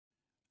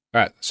All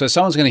right, so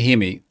someone's going to hear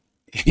me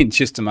in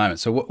just a moment.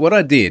 So what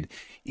I did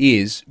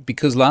is,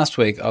 because last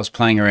week I was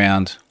playing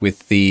around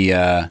with the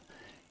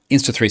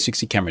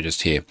Insta360 camera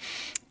just here,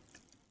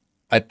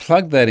 I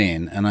plugged that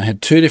in and I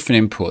had two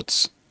different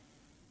inputs.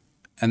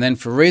 And then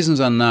for reasons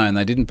unknown,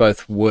 they didn't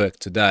both work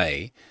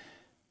today.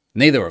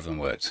 Neither of them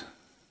worked.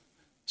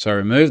 So I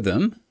removed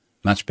them.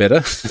 Much better.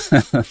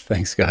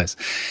 Thanks, guys.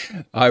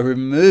 I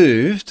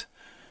removed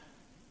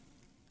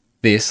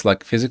this,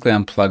 like physically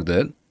unplugged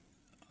it.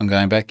 I'm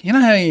going back. You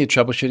know how you're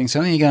troubleshooting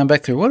something? You're going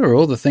back through, what are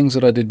all the things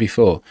that I did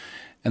before?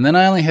 And then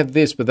I only had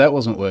this, but that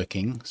wasn't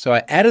working. So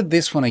I added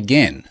this one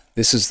again.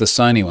 This is the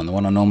Sony one, the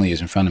one I normally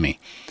use in front of me.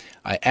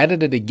 I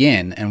added it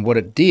again, and what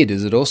it did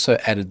is it also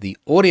added the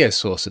audio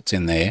source that's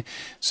in there,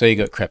 so you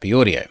got crappy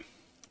audio.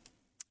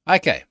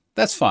 Okay,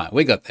 that's fine.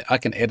 We got that. I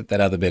can edit that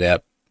other bit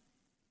out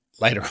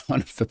later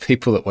on for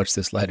people that watch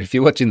this later. If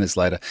you're watching this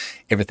later,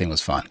 everything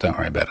was fine. Don't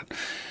worry about it.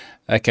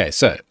 Okay,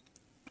 so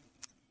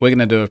we're going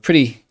to do a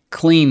pretty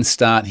clean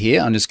start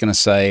here. I'm just going to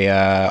say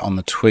on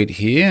the tweet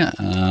here,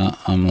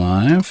 I'm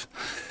live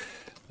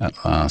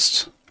at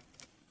last.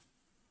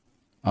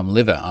 I'm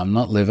liver. I'm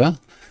not liver.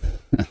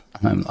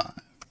 I'm live.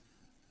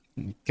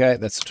 Okay,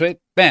 that's the tweet.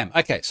 Bam.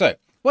 Okay, so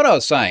what I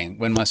was saying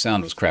when my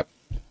sound was crap,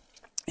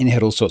 and you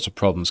had all sorts of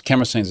problems.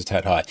 Camera seems a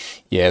tad high.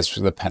 Yeah, it's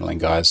for the paneling,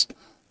 guys.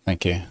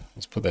 Thank you.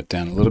 Let's put that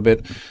down a little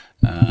bit.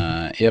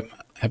 Yep.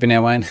 Happy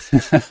now, Wayne?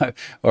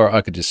 Or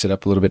I could just sit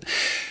up a little bit.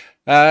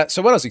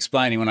 So what I was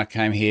explaining when I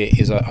came here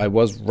is I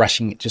was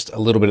rushing just a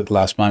little bit at the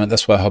last moment.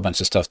 That's why a whole bunch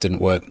of stuff didn't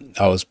work.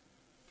 I was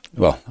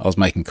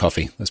making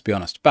coffee, let's be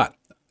honest. But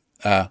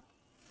I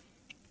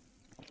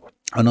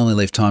normally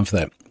leave time for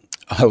that.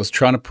 I was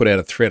trying to put out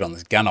a thread on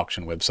this gun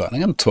auction website. And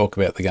I'm going to talk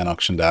about the gun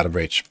auction data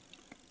breach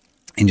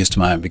in just a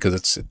moment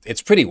because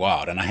it's pretty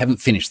wild, and I haven't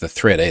finished the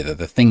thread either.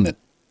 The thing that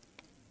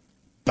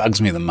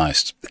bugs me the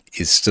most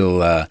is still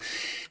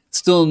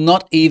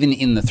not even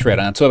in the thread.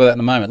 I'll talk about that in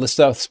a moment. Let's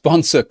start with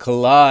sponsor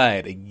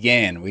Collide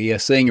again. We are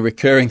seeing a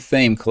recurring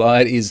theme.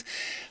 Collide is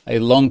a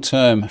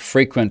long-term,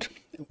 frequent,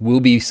 will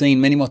be seen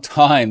many more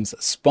times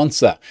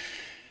sponsor.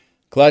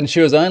 Collide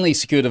ensures only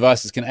secure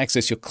devices can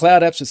access your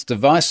cloud apps. It's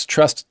device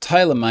trust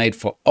tailor-made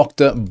for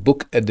Okta.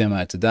 Book a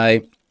demo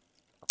today.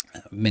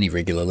 Many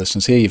regular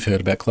listeners here, you've heard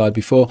about Collide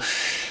before.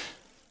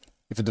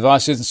 If a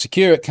device isn't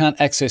secure, it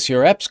can't access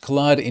your apps.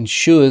 Collide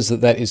ensures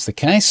that is the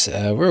case.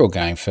 We're all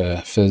going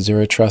for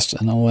zero trust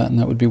and all that, and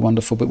that would be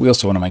wonderful. But we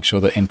also want to make sure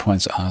that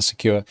endpoints are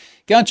secure.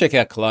 Go and check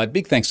out Collide.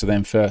 Big thanks to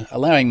them for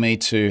allowing me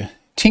to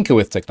tinker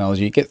with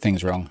technology, get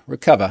things wrong,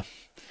 recover,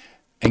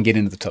 and get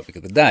into the topic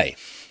of the day.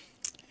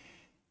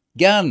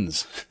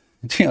 Guns.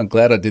 I'm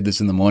glad I did this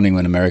in the morning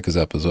when America's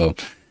up as well.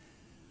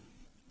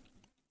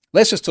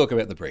 Let's just talk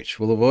about the breach.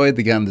 We'll avoid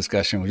the gun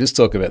discussion. We'll just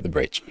talk about the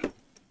breach.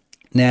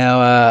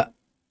 Now,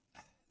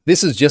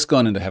 this has just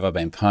gone into Have I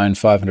Been Pwned,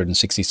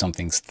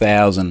 560-something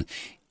thousand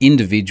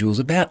individuals.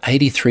 About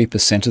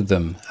 83% of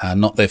them are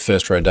not their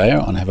first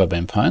rodeo on Have I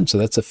Been Pwned, so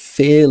that's a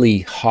fairly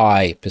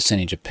high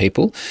percentage of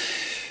people.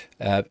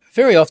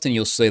 Very often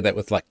you'll see that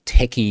with like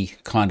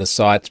techie kind of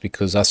sites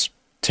because us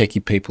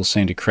techie people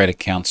seem to create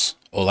accounts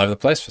all over the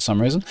place for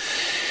some reason.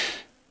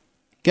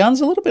 Guns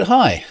a little bit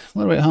high.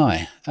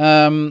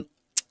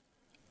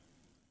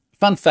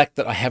 Fun fact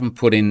that I haven't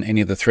put in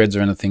any of the threads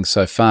or anything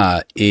so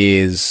far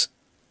is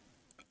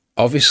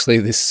obviously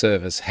this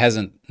service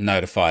hasn't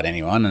notified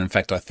anyone. And in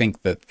fact, I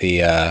think that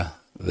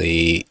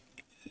the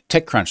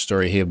TechCrunch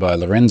story here by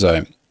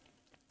Lorenzo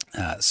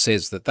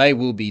says that they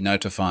will be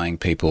notifying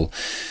people.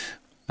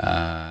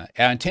 Our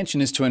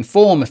intention is to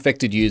inform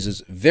affected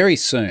users very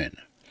soon.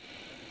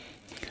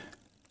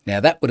 Now,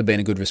 that would have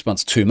been a good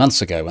response 2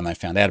 months ago when they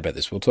found out about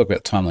this. We'll talk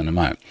about timeline in a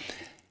moment.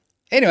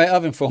 Anyway,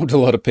 I've informed a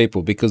lot of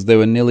people because there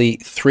were nearly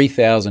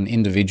 3,000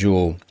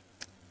 individual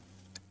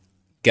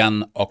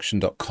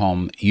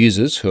gunauction.com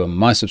users who are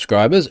my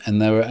subscribers,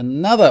 and there were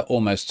another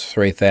almost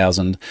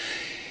 3,000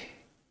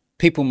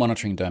 people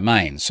monitoring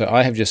domains. So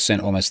I have just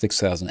sent almost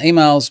 6,000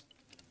 emails.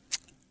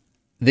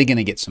 They're going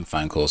to get some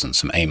phone calls and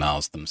some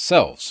emails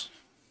themselves,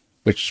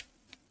 which,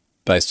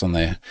 based on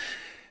their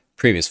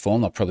previous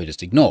form, I'll probably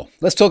just ignore.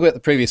 Let's talk about the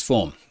previous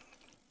form.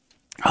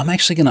 I'm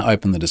actually going to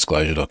open the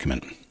disclosure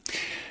document.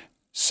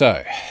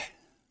 So,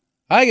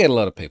 I get a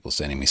lot of people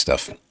sending me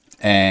stuff,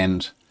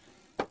 and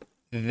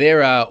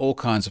there are all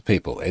kinds of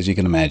people, as you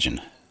can imagine,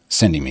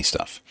 sending me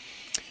stuff.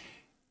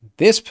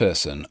 This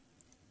person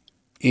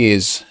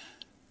is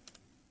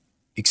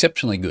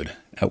exceptionally good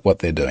at what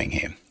they're doing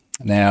here.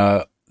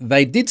 Now,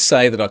 they did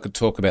say that I could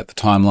talk about the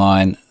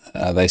timeline.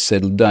 They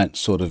said, don't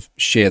sort of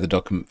share the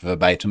document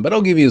verbatim, but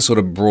I'll give you a sort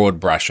of broad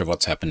brush of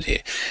what's happened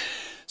here.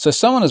 So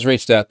someone has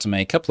reached out to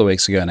me a couple of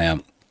weeks ago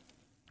now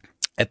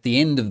at the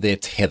end of their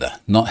tether,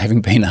 not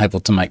having been able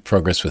to make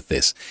progress with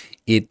this.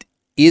 It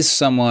is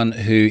someone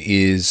who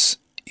is,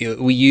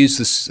 we use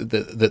this,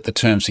 the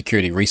term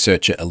security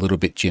researcher a little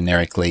bit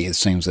generically. It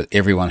seems that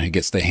everyone who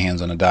gets their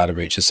hands on a data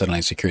breach is suddenly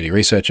a security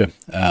researcher.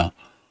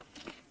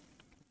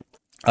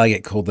 I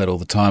get called that all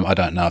the time. I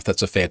don't know if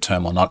that's a fair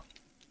term or not.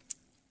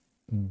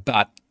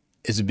 But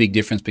there's a big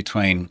difference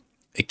between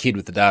a kid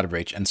with a data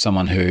breach and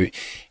someone who,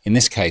 in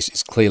this case,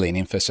 is clearly an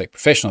InfoSec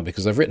professional,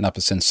 because they've written up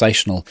a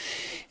sensational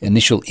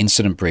initial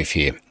incident brief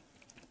here.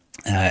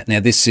 Now,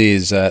 this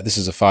is a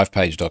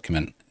 5-page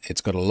document.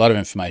 It's got a lot of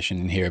information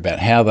in here about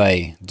how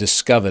they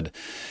discovered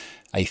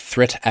a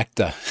threat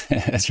actor,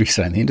 as we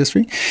say in the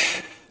industry,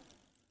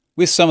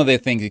 with some of their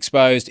things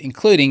exposed,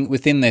 including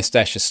within their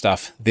stash of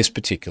stuff, this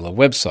particular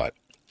website.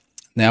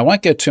 Now, I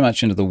won't go too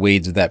much into the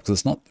weeds of that because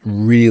it's not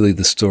really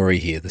the story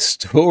here. The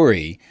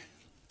story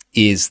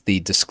is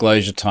the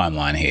disclosure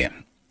timeline here.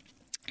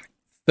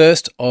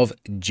 1st of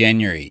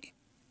January,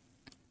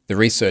 the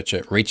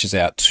researcher reaches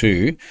out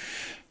to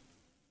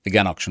the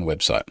gun auction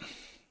website.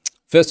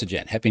 1st of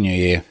Jan, Happy New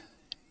Year,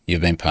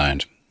 you've been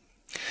pwned.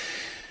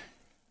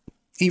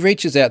 He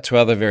reaches out to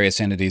other various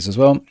entities as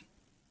well,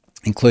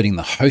 including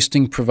the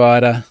hosting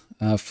provider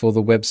for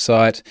the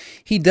website.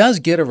 He does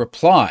get a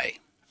reply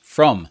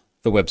from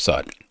the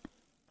website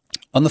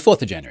on the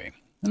 4th of January.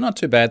 Not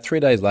too bad,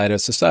 3 days later,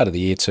 it's the start of the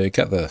year too,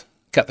 cut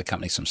the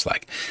company some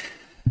slack.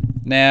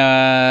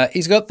 Now,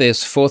 he's got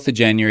this 4th of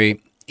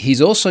January.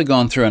 He's also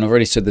gone through, and I've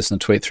already said this in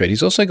the tweet thread,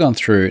 he's also gone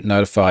through,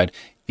 notified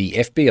the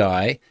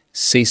FBI,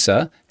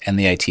 CISA, and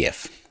the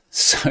ATF.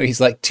 So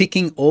he's like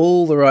ticking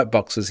all the right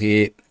boxes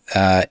here.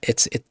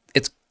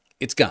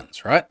 It's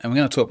guns, right? And we're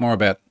going to talk more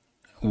about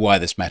why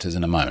this matters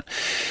in a moment.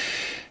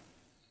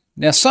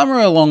 Now, somewhere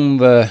along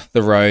the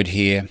road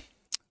here,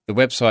 the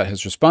website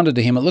has responded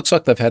to him. It looks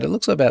like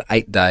about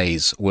 8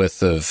 days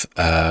worth of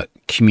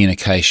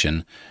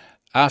communication,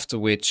 after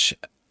which,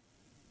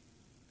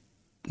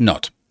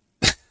 not.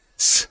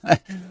 So,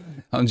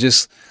 I'm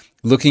just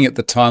looking at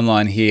the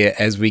timeline here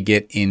as we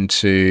get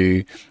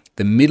into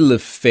the middle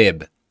of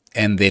Feb,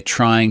 and they're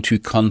trying to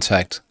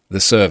contact the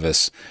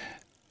service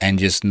and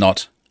just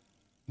not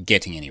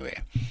getting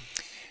anywhere.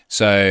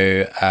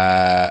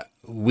 So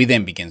we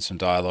then begin some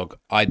dialogue.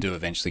 I do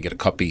eventually get a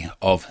copy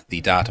of the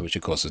data, which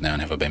of course is now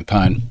Never Been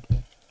Pwned.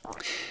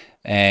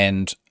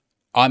 And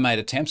I made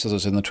attempts, as I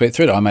said in the tweet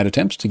thread,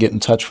 to get in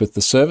touch with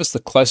the service. The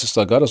closest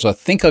I got is I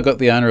think I got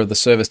the owner of the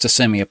service to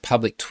send me a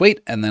public tweet,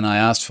 and then I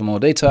asked for more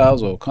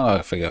details, or kind of,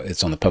 I forget,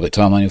 it's on the public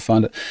timeline, you'll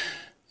find it.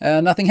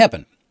 Nothing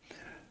happened.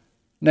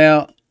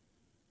 Now,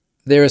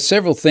 there are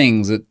several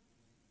things that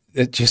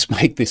just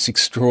make this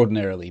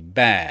extraordinarily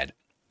bad.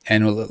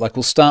 And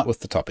we'll start with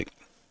the topic.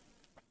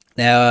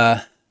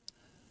 Now,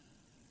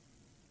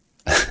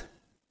 how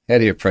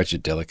do you approach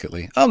it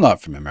delicately? I'm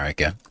not from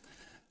America.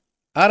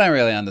 I don't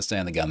really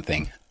understand the gun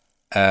thing.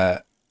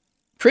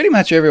 Pretty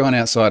much everyone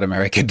outside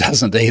America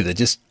doesn't either,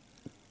 just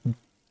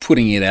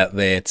putting it out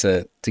there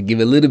to give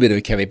a little bit of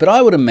a caveat. But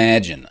I would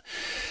imagine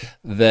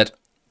that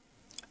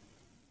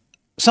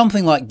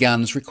something like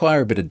guns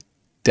require a bit of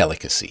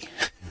delicacy.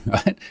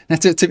 Right? Now,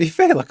 to be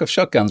fair, like I've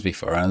shot guns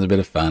before, and it's a bit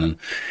of fun and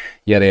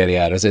yada yada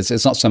yada.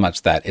 It's not so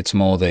much that; it's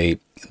more the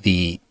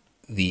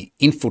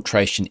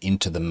infiltration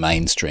into the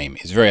mainstream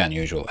is very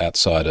unusual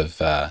outside of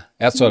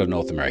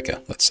North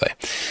America, let's say.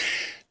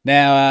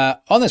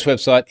 Now, on this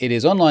website, it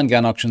is online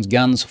gun auctions,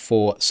 guns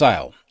for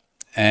sale,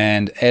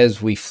 and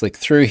as we flick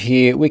through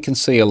here, we can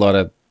see a lot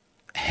of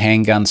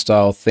handgun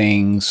style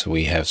things.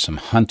 We have some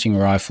hunting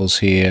rifles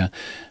here.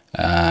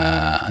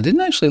 I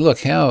didn't actually look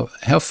how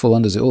full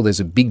on does it. Oh,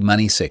 there's a big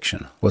money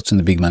section. What's in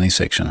the big money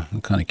section?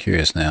 I'm kind of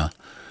curious now.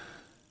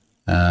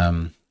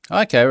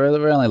 Okay,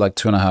 we're only like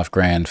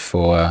 $2,500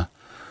 for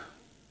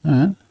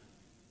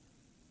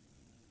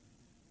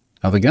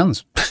other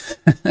guns.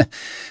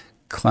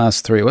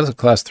 Class 3. What is a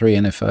Class 3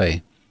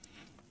 NFA?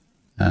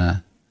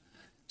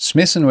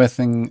 Smith &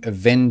 Wesson,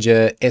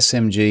 Avenger,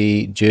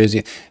 SMG,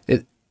 Jersey.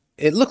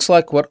 It looks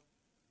like what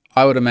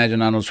I would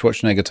imagine Arnold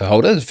Schwarzenegger to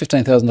hold. It's a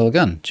 $15,000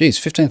 gun. Geez,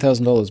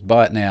 $15,000.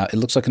 Buy it now. It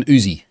looks like an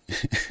Uzi.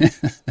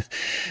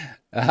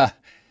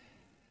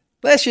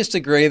 Let's just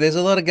agree there's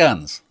a lot of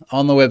guns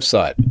on the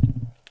website.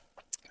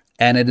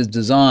 And it is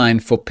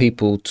designed for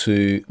people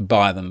to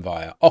buy them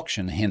via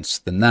auction, hence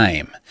the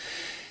name.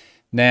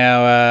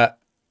 Now,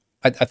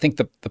 I think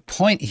the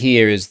point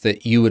here is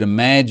that you would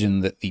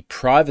imagine that the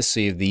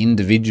privacy of the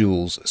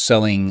individuals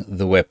selling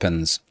the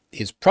weapons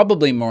is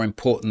probably more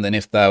important than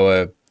if they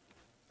were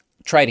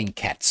trading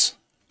cats.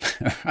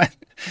 Right?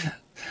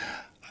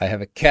 I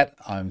have a cat.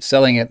 I'm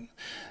selling it.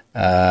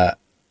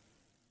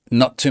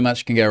 Not too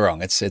much can go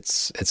wrong. It's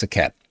a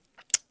cat.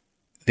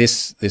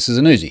 This is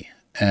an Uzi.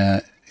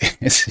 I'm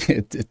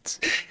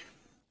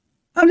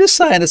just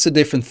saying it's a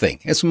different thing.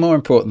 It's a more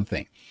important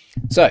thing.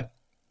 So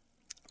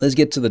let's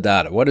get to the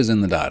data. What is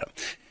in the data?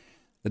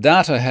 The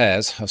data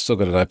has, I've still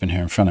got it open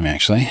here in front of me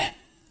actually,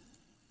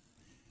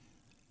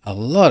 a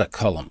lot of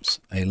columns.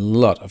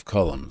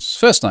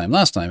 First name,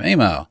 last name,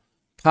 email,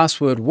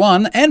 password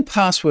 1 and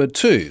password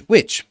 2,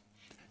 which,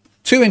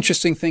 two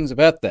interesting things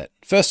about that.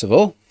 First of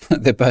all,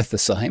 they're both the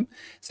same.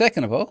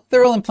 Second of all,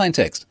 they're all in plain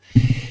text.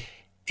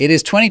 It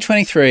is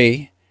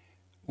 2023.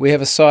 We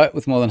have a site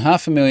with more than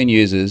 500,000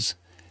 users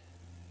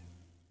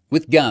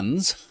with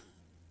guns,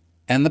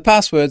 and the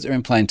passwords are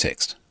in plain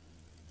text.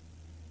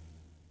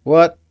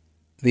 What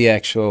the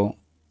actual,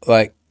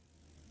 and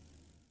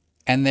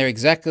they're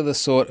exactly the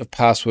sort of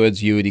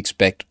passwords you would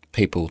expect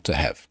people to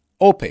have.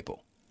 All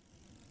people.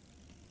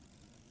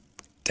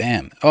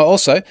 Damn. Oh,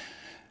 also,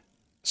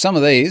 some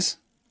of these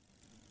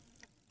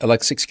are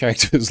like 6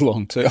 characters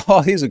long too.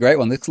 Oh, here's a great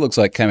one. This looks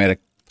like it came out of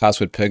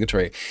password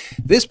purgatory.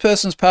 This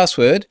person's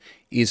password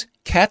is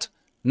cat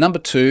number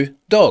 2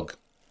 dog.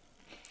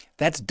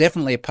 That's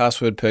definitely a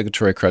password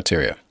purgatory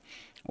criteria.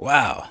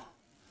 Wow.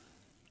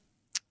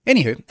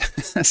 Anywho,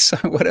 so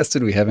what else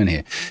did we have in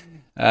here?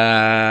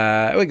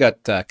 We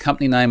got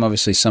company name.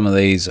 Obviously, some of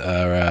these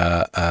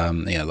are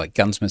like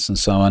gunsmiths and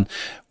so on.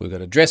 We've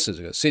got addresses,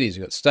 we've got cities,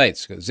 we've got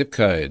states, we've got zip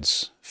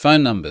codes,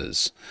 phone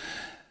numbers,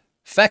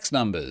 fax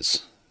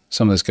numbers.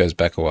 Some of this goes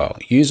back a while.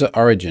 User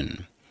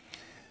origin,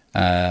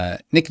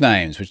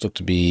 nicknames, which look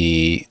to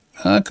be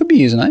could be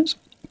usernames.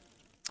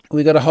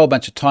 We've got a whole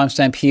bunch of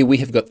timestamp here. We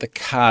have got the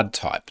card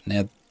type.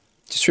 Now,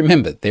 just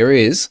remember, there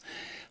is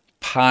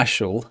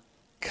partial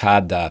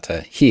card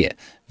data here.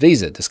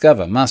 Visa,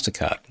 Discover,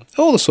 MasterCard,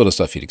 all the sort of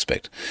stuff you'd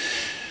expect.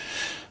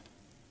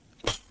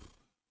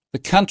 The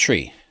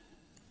country,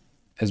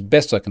 as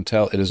best I can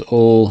tell, it is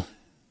all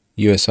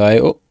USA.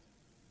 Oh,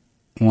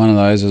 one of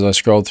those, as I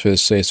scrolled through the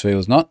CSV,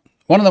 was not.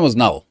 One of them was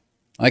null.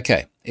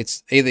 Okay,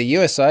 it's either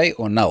USA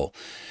or null.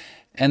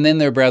 And then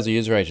there are browser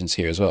user agents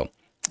here as well.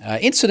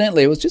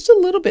 Incidentally, it was just a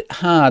little bit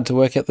hard to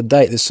work out the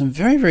date. There's some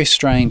very, very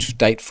strange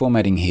date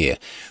formatting here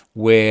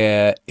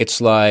where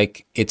it's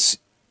like, it's,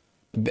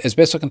 as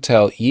best I can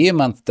tell, year,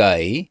 month,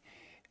 day,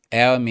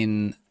 hour,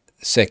 min,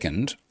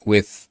 second,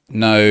 with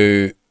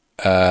no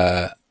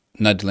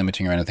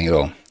delimiting or anything at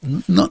all.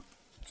 Not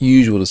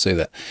usual to see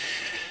that.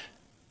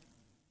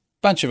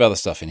 Bunch of other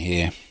stuff in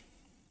here.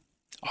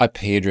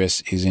 IP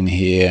address is in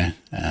here.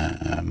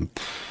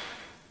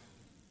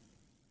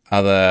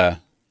 Other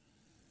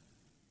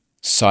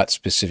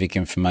site-specific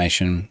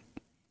information.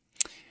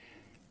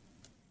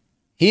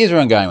 Here's where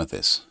I'm going with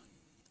this.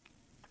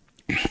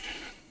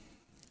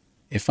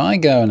 If I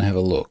go and have a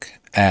look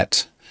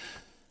at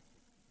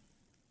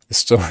the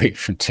story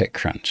from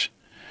TechCrunch,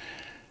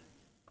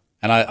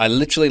 and I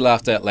literally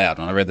laughed out loud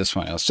when I read this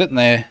one. I was sitting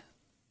there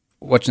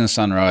watching the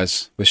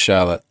sunrise with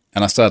Charlotte,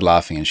 and I started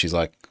laughing, and she's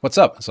like, "What's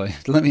up?" I was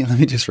like, let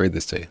me just read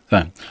this to you.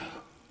 So,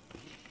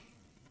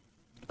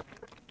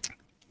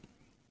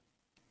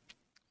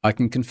 I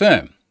can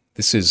confirm,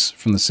 this is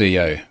from the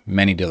CEO,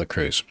 Manny De La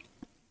Cruz.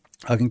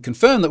 I can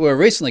confirm that we were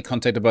recently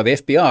contacted by the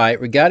FBI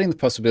regarding the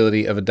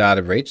possibility of a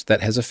data breach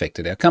that has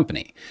affected our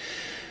company.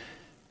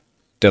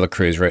 De La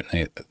Cruz wrote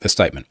in the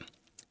statement,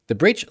 "The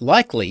breach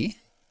likely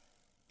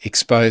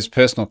exposed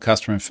personal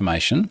customer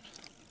information."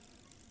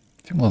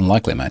 More than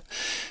likely, mate.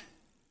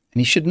 And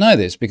you should know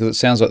this because it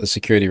sounds like the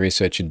security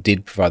researcher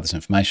did provide this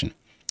information.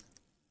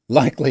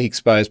 Likely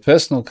exposed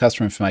personal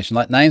customer information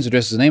like names,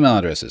 addresses, and email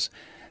addresses.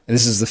 And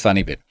this is the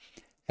funny bit.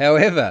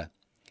 However,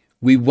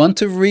 we want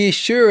to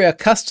reassure our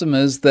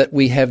customers that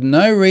we have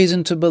no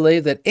reason to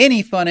believe that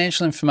any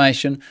financial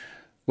information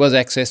was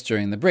accessed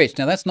during the breach.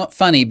 Now, that's not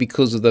funny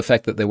because of the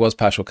fact that there was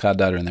partial card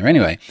data in there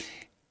anyway.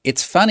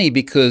 It's funny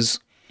because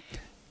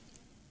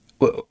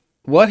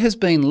what has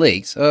been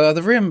leaked,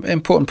 the very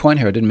important point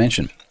here I didn't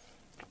mention.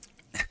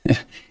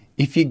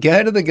 If you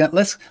go to the gun,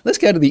 let's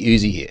go to the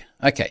Uzi here.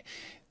 Okay,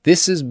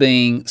 this is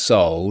being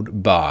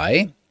sold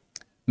by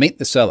Meet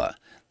the Seller.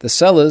 The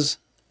seller's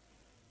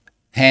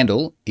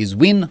handle is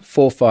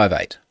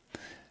Win458.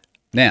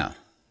 Now,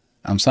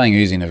 I'm saying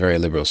Uzi in a very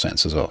liberal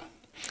sense as well.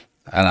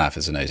 I don't know if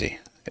it's an Uzi.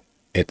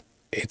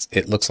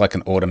 It looks like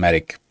an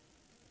automatic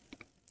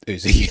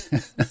Uzi.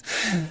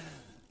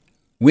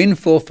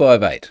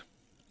 Win458.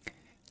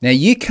 Now,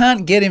 you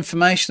can't get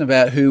information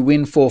about who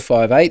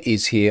Win458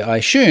 is here, I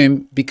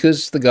assume,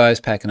 because the guy's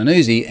packing an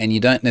Uzi and you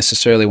don't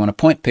necessarily want to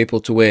point people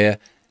to where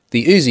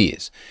the Uzi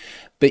is.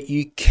 But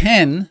you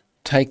can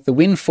take the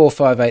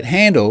Win458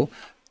 handle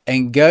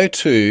and go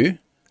to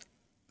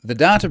the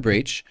data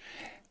breach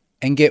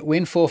and get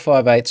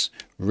Win458's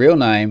real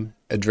name,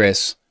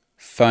 address,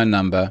 phone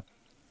number,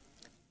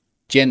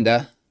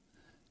 gender,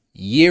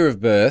 year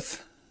of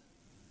birth,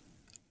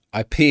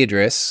 IP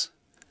address,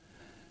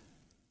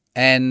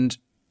 and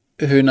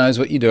who knows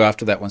what you do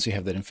after that once you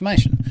have that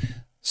information.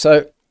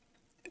 So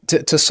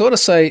to sort of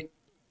say,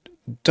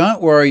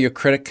 don't worry, your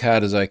credit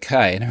card is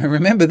okay. And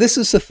remember, this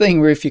is the thing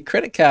where if your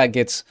credit card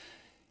gets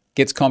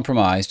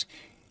compromised,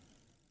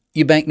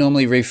 your bank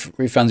normally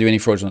refunds you any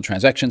fraudulent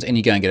transactions and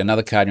you go and get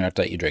another card and you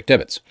update your direct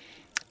debits.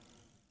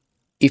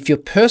 If your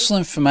personal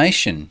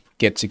information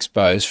gets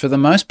exposed, for the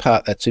most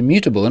part, that's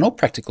immutable. In all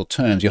practical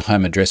terms, your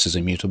home address is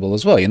immutable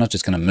as well. You're not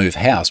just going to move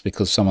house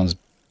because someone's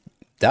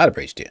data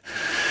breached you.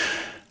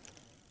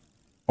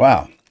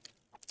 Wow.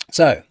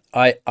 So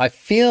I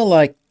feel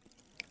like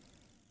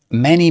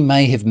many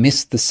may have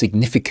missed the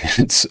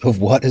significance of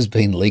what has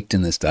been leaked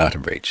in this data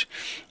breach.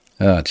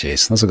 Oh,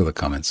 jeez. Let's look at the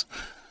comments.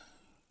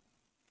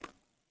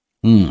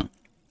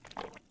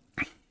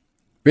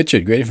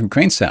 Richard, greeting from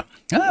Queenstown.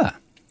 We're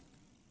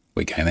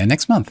going there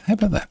next month. How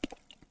about that?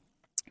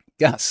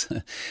 Gus,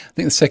 I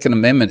think the Second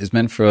Amendment is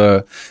meant for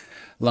a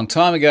long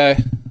time ago,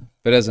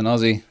 but as an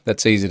Aussie,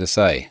 that's easy to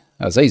say.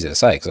 It's easy to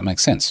say because it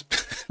makes sense.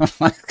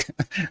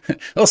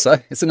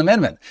 Also, it's an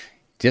amendment.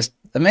 Just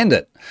amend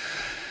it.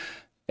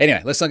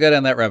 Anyway, let's not go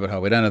down that rabbit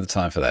hole. We don't have the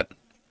time for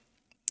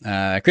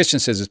that. Christian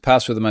says, is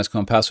password the most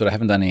common password? I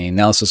haven't done any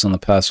analysis on the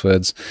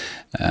passwords.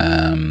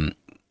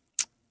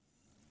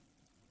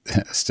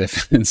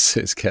 Stefan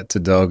says cat to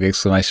dog,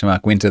 exclamation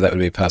mark, winter. That would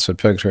be password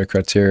purgatory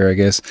criteria, I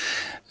guess.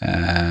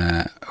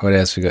 What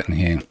else we got in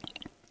here?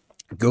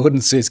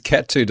 Gordon says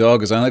cat to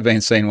dog has only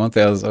been seen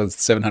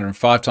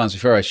 1,705 times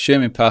before. I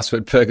assume in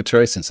password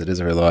purgatory, since it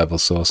is a reliable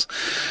source.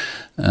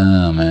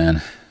 Oh,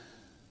 man.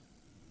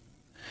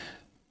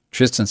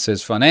 Tristan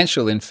says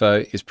financial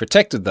info is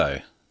protected,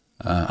 though,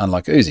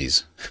 unlike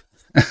Uzis.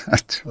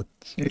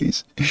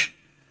 Jeez.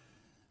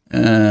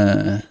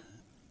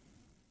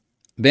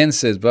 Ben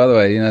says, by the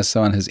way,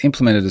 someone has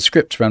implemented a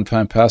script to run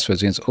phone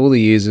passwords against all the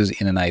users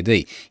in an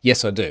AD.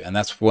 Yes, I do. And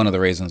that's one of the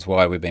reasons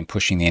why we've been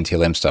pushing the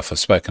NTLM stuff. I've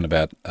spoken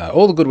about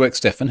all the good work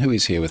Stefan, who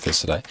is here with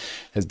us today,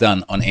 has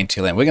done on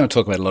NTLM. We're going to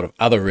talk about a lot of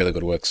other really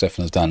good work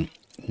Stefan has done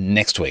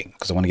next week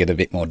because I want to get a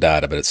bit more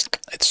data, but it's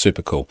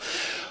super cool.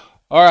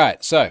 All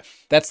right, so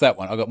that's that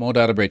one. I've got more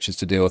data breaches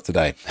to deal with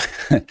today.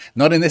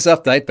 Not in this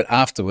update, but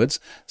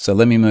afterwards. So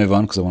let me move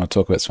on because I want to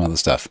talk about some other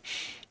stuff.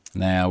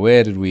 Now,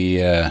 where did we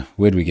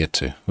get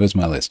to? Where's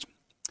my list?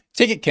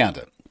 Ticket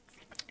counter.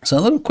 So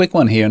a little quick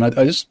one here, and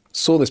I just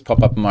saw this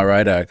pop up on my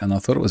radar, and I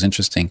thought it was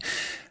interesting.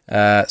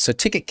 So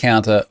Ticket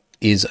Counter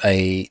is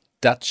a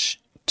Dutch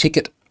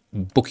ticket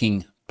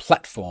booking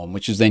platform,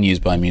 which is then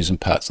used by amusement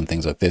parks and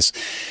things like this.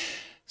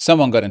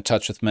 Someone got in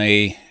touch with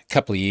me a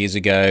couple of years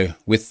ago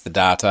with the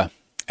data,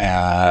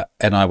 and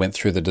I went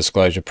through the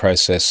disclosure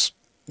process.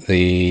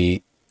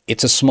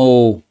 It's a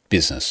small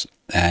business.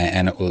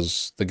 And it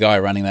was the guy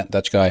running that,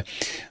 Dutch guy,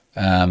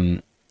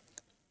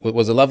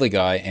 was a lovely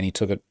guy, and he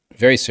took it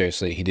very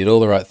seriously. He did all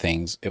the right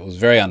things. It was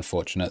very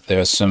unfortunate. There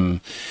was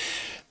some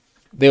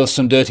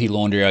dirty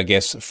laundry, I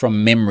guess,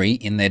 from memory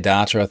in their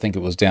data. I think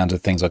it was down to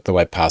things like the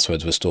way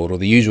passwords were stored or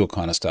the usual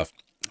kind of stuff.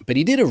 But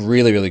he did a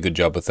really, really good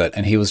job with that,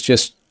 and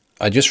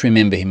I just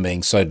remember him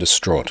being so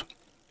distraught.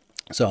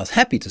 So I was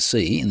happy to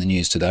see in the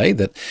news today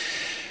that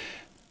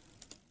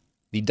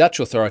the Dutch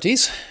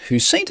authorities, who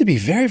seem to be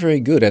very, very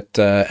good at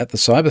the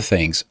cyber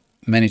things,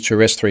 managed to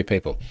arrest 3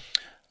 people.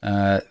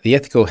 The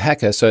ethical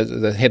hacker, so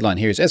the headline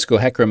here is ethical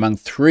hacker among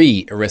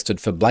 3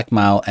 arrested for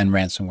blackmail and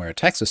ransomware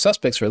attacks. The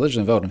suspects are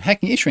allegedly involved in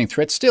hacking, issuing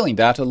threats, stealing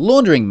data,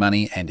 laundering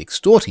money, and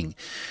extorting.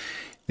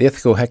 The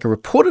ethical hacker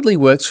reportedly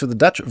works for the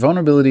Dutch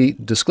Vulnerability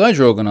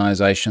Disclosure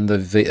Organisation, the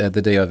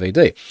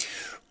DIVD,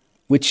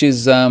 which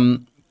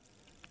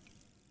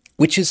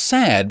is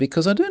sad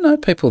because I do know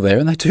people there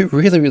and they do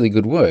really, really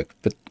good work,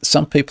 but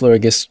some people are, I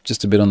guess,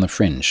 just a bit on the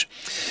fringe.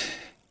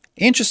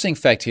 Interesting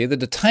fact here, the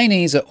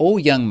detainees are all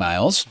young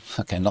males.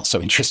 Okay, not so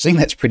interesting,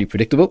 that's pretty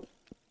predictable.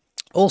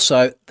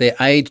 Also, they're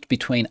aged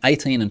between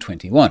 18 and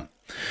 21.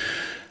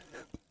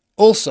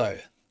 Also,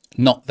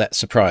 not that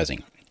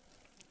surprising.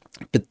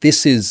 But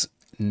this is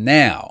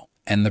now,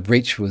 and the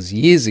breach was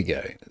years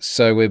ago.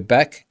 So we're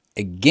back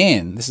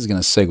again. This is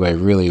going to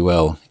segue really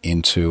well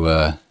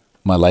into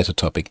my later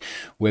topic.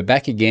 We're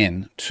back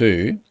again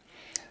to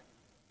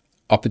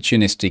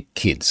opportunistic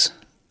kids.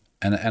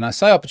 And I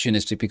say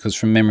opportunistic because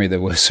from memory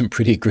there were some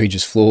pretty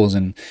egregious flaws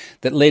and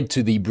that led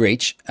to the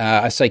breach.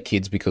 I say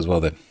kids because, well,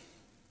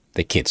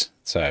 they're kids.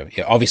 So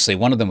yeah, obviously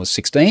one of them was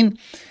 16.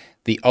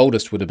 The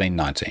oldest would have been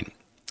 19.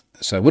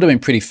 So it would have been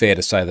pretty fair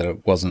to say that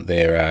it wasn't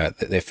their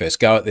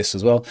first go at this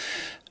as well.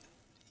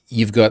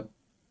 You've got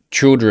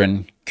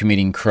children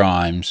committing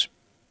crimes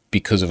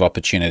because of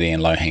opportunity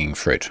and low-hanging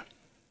fruit.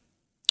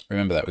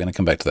 Remember that. We're going to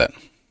come back to that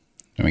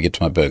when we get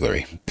to my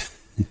burglary.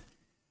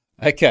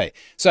 Okay,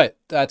 so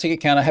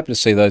ticket counter, happy to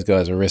see those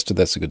guys arrested.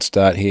 That's a good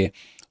start here.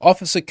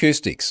 Office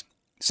acoustics.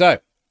 So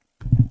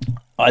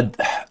I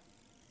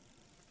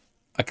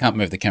can't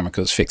move the camera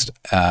because it's fixed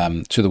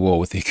to the wall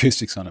with the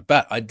acoustics on it,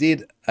 but I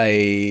did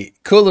a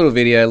cool little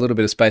video, a little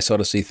bit of Space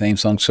Odyssey theme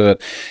song to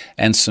it,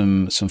 and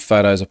some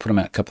photos. I put them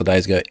out a couple of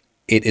days ago.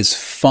 It is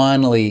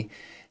finally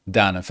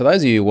done. And for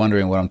those of you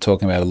wondering what I'm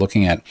talking about or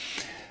looking at,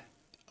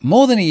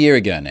 more than a year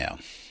ago now,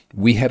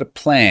 we had a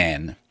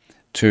plan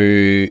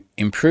to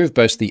improve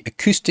both the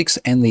acoustics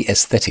and the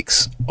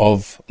aesthetics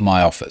of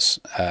my office.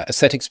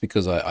 Aesthetics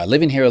because I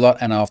live in here a lot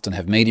and I often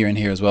have media in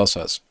here as well,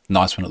 so it's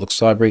nice when it looks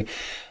cybery,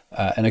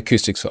 and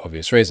acoustics for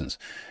obvious reasons.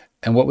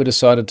 And what we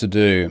decided to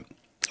do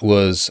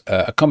was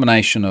a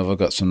combination of, I've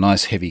got some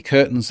nice heavy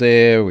curtains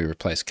there, we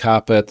replaced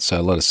carpet, so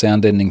a lot of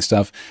sound deadening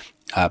stuff,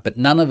 but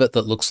none of it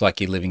that looks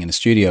like you're living in a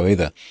studio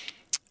either.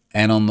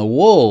 And on the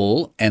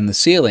wall and the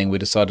ceiling, we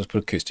decided to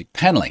put acoustic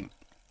paneling,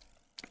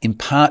 in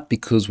part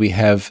because we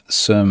have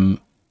some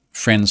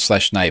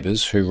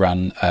friends/neighbours who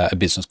run a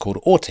business called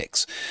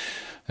Ortex.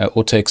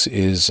 Ortex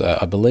is,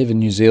 I believe, a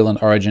New Zealand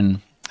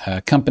origin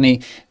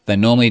company. They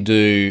normally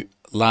do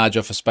large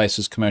office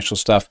spaces, commercial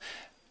stuff,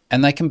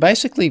 and they can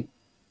basically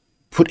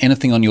put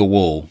anything on your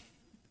wall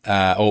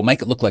or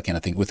make it look like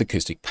anything with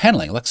acoustic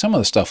paneling. Like some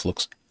of the stuff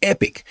looks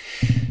epic.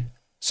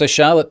 So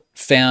Charlotte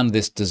found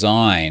this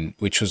design,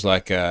 which was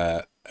like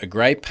a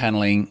grey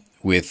paneling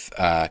with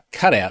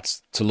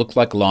cutouts to look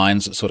like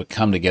lines that sort of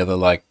come together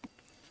like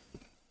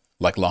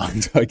like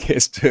lines, I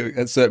guess,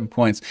 at certain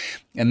points.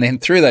 And then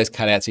through those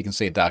cutouts, you can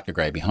see a darker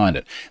grey behind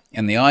it.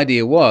 And the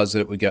idea was that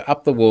it would go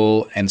up the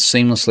wall and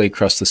seamlessly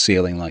across the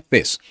ceiling like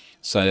this.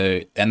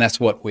 So, and that's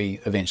what we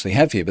eventually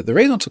have here. But the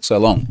reason it took so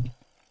long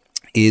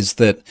is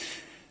that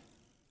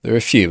there are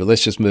a few, but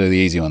let's just move the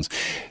easy ones.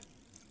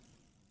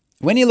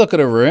 When you look at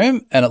a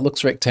room and it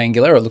looks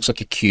rectangular, or it looks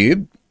like a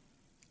cube,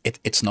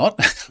 it's not.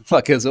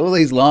 Like there's all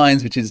these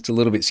lines, which is just a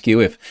little bit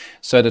skew-if.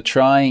 So to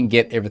try and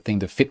get everything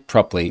to fit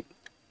properly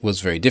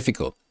was very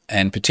difficult.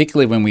 And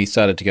particularly when we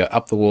started to go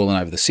up the wall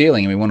and over the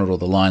ceiling and we wanted all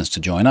the lines to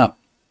join up,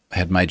 I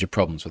had major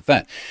problems with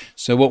that.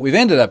 So what we've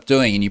ended up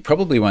doing, and you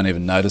probably won't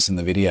even notice in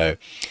the video,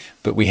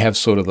 but we have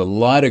sort of the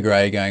lighter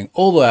grey going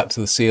all the way up to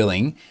the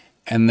ceiling.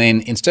 And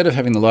then instead of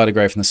having the lighter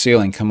grey from the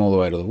ceiling come all the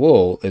way to the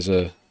wall, there's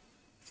a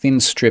thin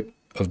strip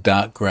of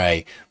dark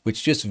grey,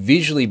 which just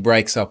visually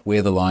breaks up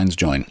where the lines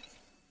join.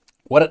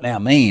 What it now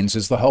means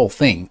is the whole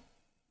thing,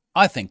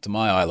 I think to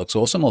my eye, looks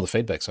awesome. All the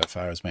feedback so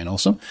far has been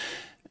awesome.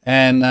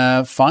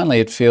 And finally,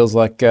 it feels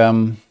like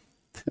it's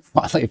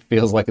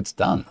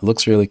done. It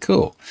looks really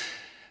cool.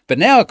 But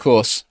now, of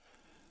course,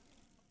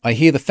 I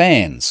hear the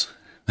fans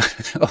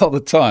all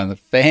the time. The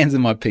fans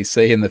in my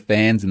PC and the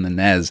fans in the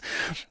NAS.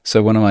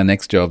 So one of my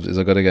next jobs is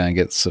I've got to go and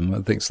get some,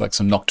 I think it's like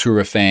some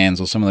Noctura fans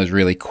or some of those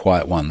really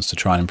quiet ones to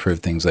try and improve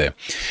things there.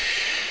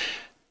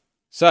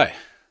 So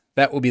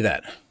that will be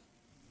that.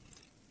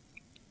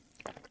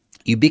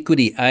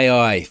 Ubiquiti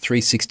AI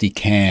 360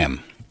 Cam.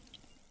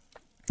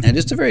 Now,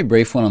 just a very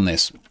brief one on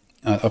this.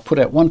 I put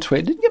out one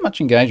tweet. Didn't get much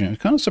engagement.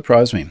 It kind of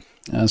surprised me.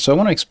 So I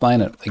want to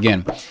explain it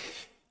again.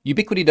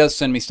 Ubiquiti does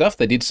send me stuff.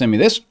 They did send me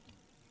this.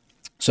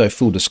 So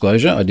full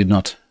disclosure, I did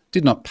not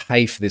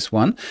pay for this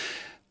one.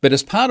 But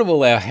as part of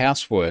all our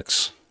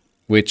houseworks,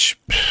 which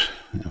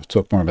I'll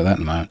talk more about that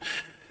in a moment.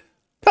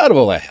 Part of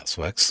all our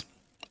houseworks,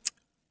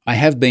 I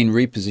have been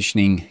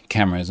repositioning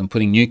cameras and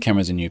putting new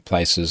cameras in new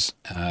places,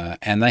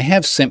 and they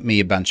have sent me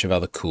a bunch of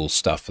other cool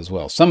stuff as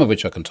well, some of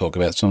which I can talk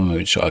about, some of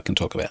which I can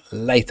talk about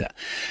later.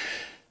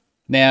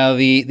 Now,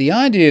 the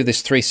idea of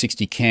this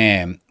 360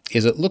 cam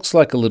is it looks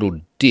like a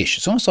little dish.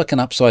 It's almost like an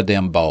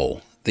upside-down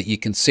bowl that you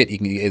can sit. You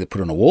can either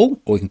put it on a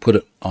wall or you can put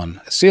it on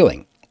a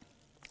ceiling,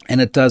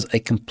 and it does a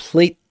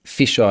complete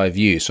fisheye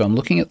view. So I'm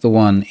looking at the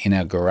one in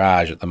our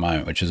garage at the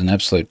moment, which is an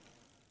absolute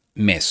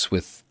mess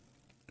with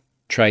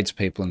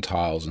tradespeople and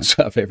tiles and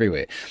stuff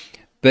everywhere.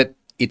 But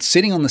it's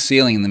sitting on the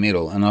ceiling in the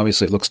middle, and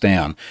obviously it looks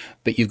down,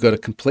 but you've got a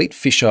complete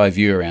fisheye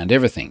view around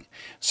everything.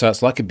 So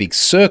it's like a big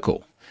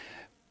circle.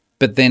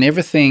 But then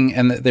everything,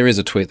 and there is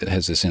a tweet that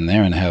has this in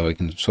there and how we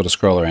can sort of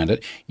scroll around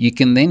it. You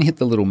can then hit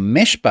the little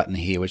mesh button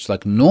here, which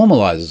like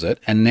normalizes it.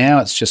 And now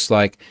it's just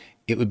like,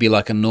 it would be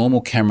like a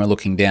normal camera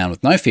looking down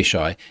with no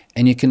fisheye.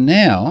 And you can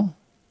now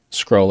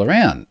scroll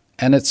around.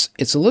 And it's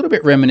a little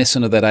bit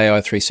reminiscent of that AI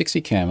 360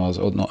 cam, or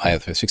not AI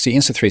 360,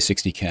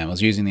 Insta360 cam I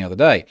was using the other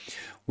day,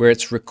 where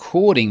it's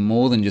recording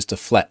more than just a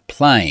flat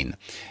plane.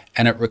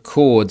 And it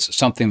records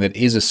something that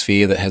is a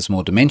sphere that has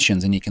more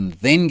dimensions. And you can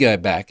then go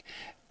back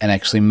and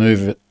actually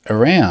move it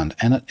around.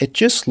 And it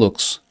just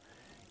looks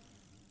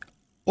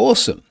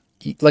awesome.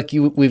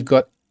 We've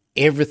got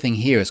everything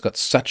here. It's got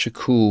such a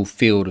cool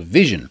field of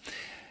vision.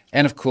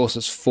 And of course,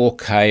 it's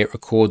 4K. It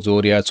records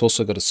audio. It's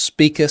also got a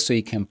speaker so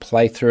you can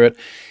play through it.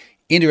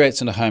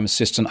 Integrates into Home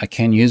Assistant. I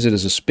can use it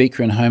as a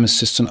speaker in Home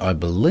Assistant, I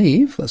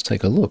believe. Let's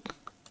take a look.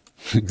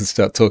 I can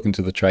start talking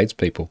to the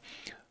tradespeople.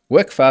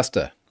 Work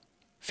faster.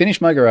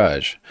 Finish my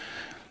garage.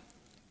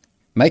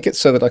 Make it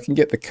so that I can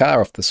get the car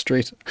off the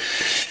street.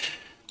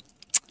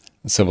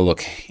 Let's have a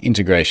look.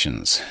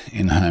 Integrations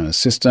in Home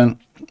Assistant.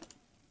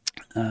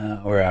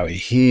 Where are we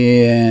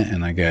here?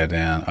 And I go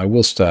down. I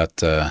will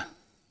start, I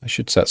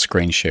should start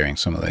screen sharing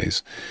some of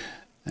these.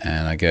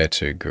 And I go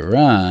to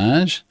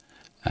Garage.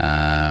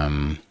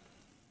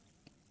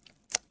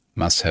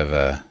 Must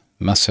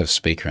have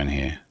speaker in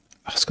here.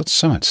 Oh, it's got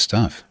so much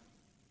stuff.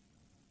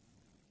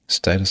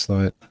 Status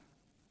light.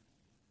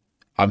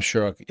 I'm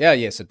sure.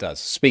 Yes, it does.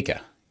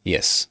 Speaker.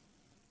 Yes.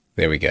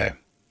 There we go.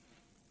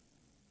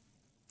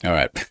 All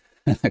right.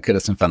 I could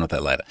have some fun with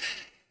that later.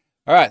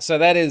 All right. So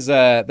that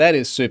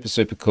is super,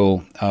 super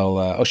cool.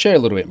 I'll share a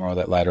little bit more of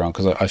that later on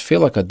because I feel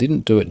like I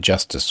didn't do it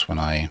justice when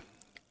I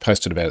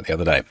posted about it the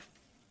other day.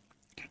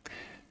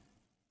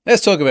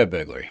 Let's talk about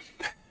burglary.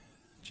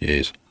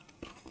 Jeez.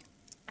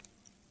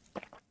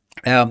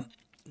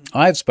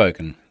 I've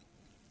spoken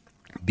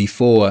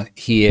before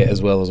here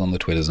as well as on the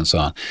Twitters and so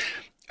on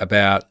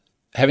about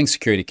having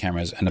security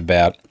cameras and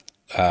about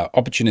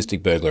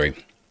opportunistic burglary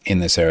in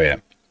this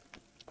area.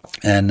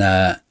 And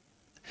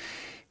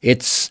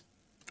it's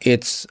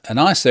a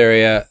nice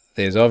area.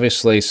 There's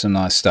obviously some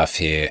nice stuff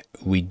here.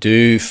 We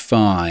do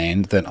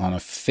find that on a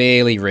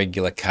fairly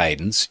regular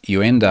cadence,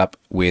 you end up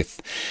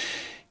with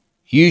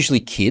usually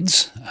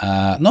kids,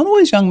 not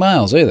always young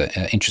males either,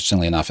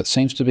 interestingly enough. It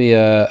seems to be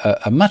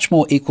a much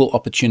more equal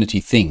opportunity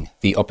thing,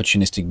 the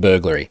opportunistic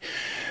burglary.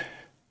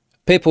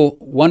 People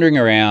wandering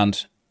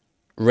around,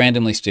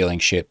 randomly stealing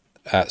shit,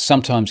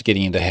 sometimes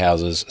getting into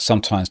houses,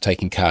 sometimes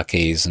taking car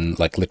keys and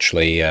like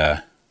literally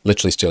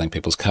stealing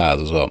people's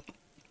cars as well.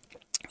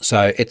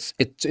 So it's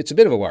a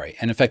bit of a worry.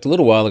 And in fact, a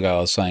little while ago,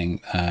 I was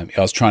saying I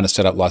was trying to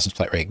set up license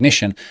plate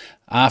recognition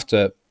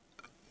after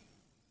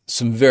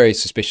some very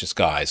suspicious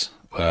guys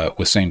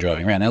were seen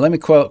driving around. Now, let me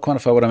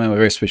quantify what I mean by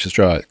very suspicious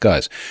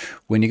guys.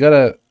 When you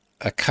got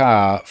a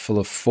car full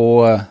of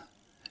 4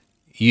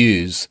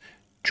 ewes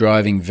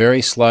driving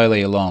very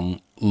slowly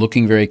along,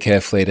 looking very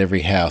carefully at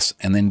every house,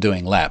 and then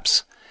doing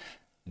laps,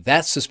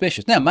 that's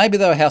suspicious. Now, maybe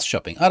they were house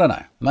shopping. I don't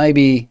know.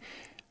 Maybe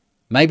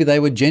they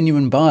were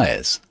genuine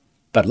buyers,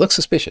 but it looks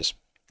suspicious.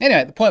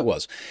 Anyway, the point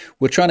was,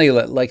 we're trying to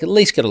at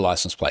least get a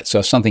license plate. So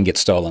if something gets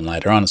stolen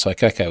later on, it's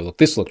like, okay, well, look,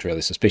 this looked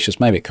really suspicious.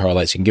 Maybe it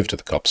correlates. You can give it to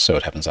the cops, see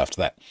what happens after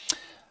that.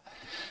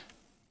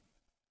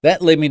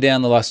 That led me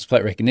down the license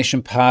plate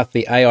recognition path.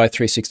 The AI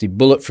 360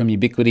 Bullet from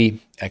Ubiquiti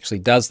actually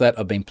does that.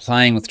 I've been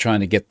playing with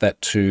trying to get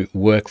that to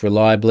work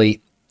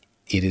reliably.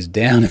 It is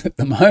down at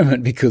the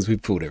moment because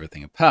we've pulled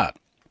everything apart.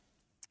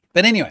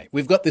 But anyway,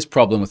 we've got this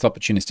problem with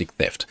opportunistic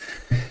theft.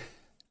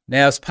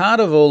 Now, as part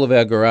of all of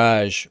our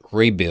garage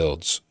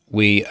rebuilds,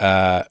 we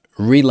are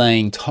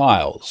relaying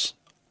tiles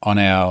on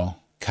our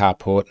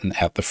carport and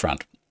out the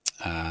front.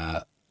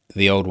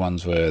 The old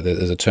ones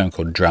there's a term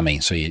called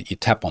drumming, so you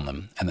tap on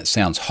them and it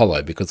sounds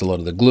hollow because a lot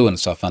of the glue and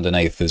stuff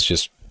underneath has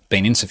just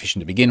been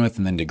insufficient to begin with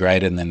and then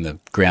degraded, and then the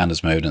ground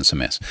has moved and it's a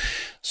mess.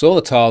 So all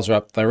the tiles are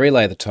up, they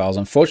relay the tiles.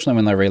 Unfortunately,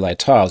 when they relay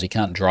tiles, you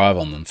can't drive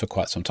on them for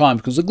quite some time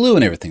because the glue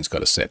and everything's got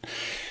to set.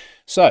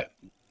 So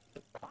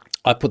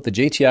I put the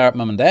GTR at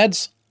Mum and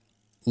Dad's,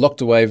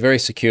 locked away very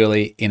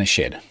securely in a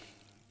shed.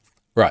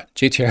 Right,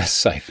 GTR is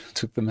safe.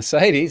 Took the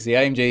Mercedes, the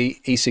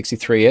AMG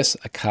E63S,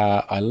 a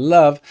car I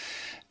love,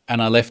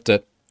 and I left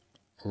it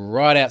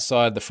right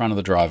outside the front of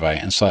the driveway.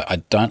 And so I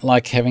don't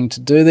like having to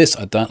do this.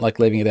 I don't like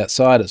leaving it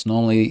outside. It's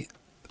normally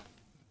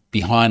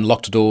behind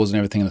locked doors and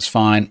everything, and it's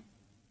fine.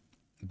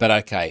 But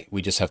okay,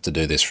 we just have to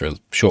do this for a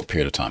short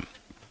period of time.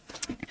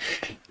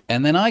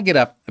 And then I get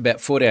up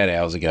about 48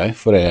 hours and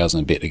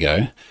a bit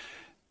ago,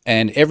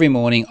 and every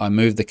morning I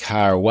move the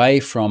car away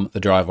from the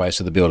driveway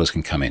so the builders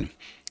can come in.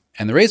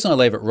 And the reason I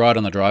leave it right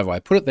on the driveway, I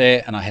put it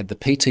there and I had the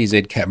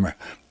PTZ camera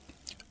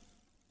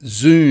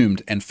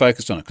zoomed and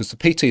focused on it because the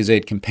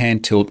PTZ can pan,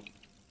 tilt,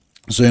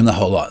 zoom the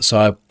whole lot. So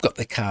I've got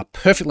the car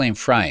perfectly in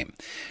frame.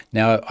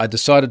 Now, I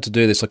decided to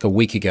do this like a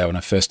week ago when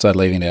I first started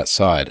leaving it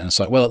outside. And it's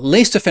like, well, at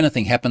least if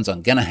anything happens,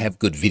 I'm going to have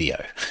good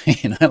video.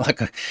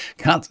 Like I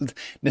can't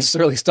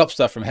necessarily stop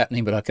stuff from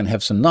happening, but I can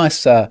have some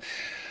nice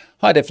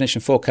high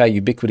definition 4K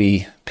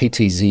Ubiquiti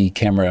PTZ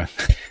camera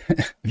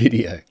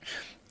video.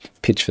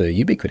 Pitch for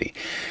Ubiquiti.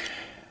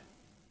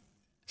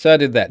 So I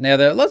did that. Now,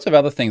 there are lots of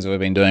other things that we've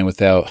been doing with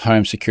our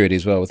home security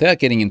as well, without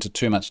getting into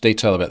too much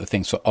detail about the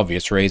things for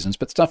obvious reasons,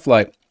 but stuff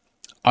like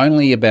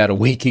only about a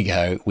week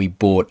ago, we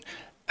bought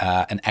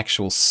an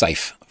actual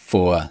safe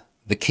for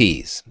the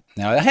keys.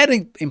 Now, I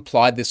had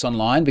implied this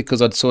online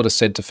because I'd sort of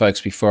said to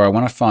folks before, I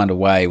want to find a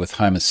way with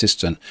Home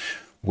Assistant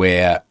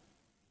where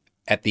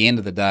at the end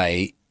of the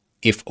day,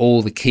 if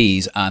all the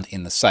keys aren't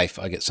in the safe,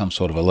 I get some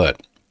sort of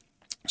alert.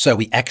 So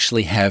we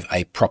actually have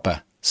a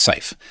proper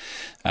safe.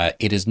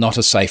 It is not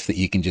a safe that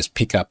you can just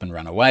pick up and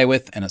run away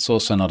with, and it's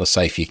also not a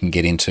safe you can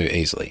get into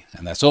easily.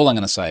 And that's all I'm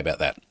going to say about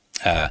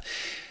that.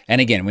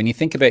 And again, when you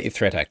think about your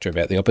threat actor,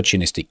 about the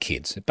opportunistic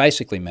kids, it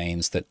basically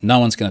means that no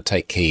one's going to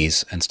take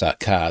keys and start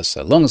cars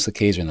so long as the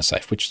keys are in the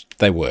safe, which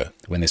they were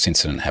when this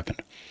incident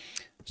happened.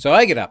 So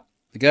I get up,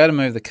 I go to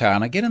move the car,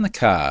 and I get in the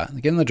car, I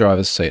get in the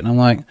driver's seat, and I'm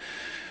like,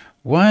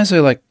 why is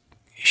there like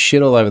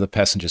shit all over the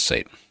passenger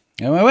seat?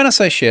 Now, when I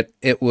say shit,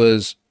 it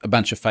was a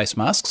bunch of face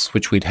masks,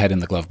 which we'd had in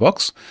the glove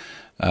box,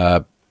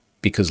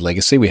 because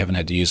legacy, we haven't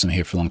had to use them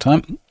here for a long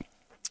time,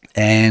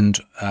 and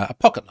a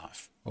pocket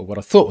knife, or what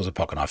I thought was a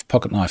pocket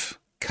knife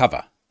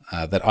cover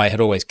that I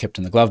had always kept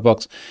in the glove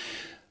box,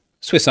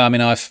 Swiss Army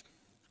knife,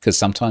 because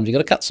sometimes you got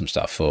to cut some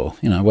stuff or,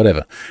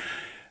 whatever.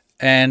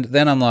 And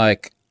then I'm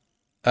like,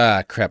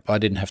 crap, I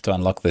didn't have to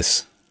unlock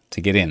this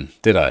to get in,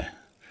 did I?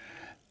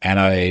 And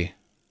I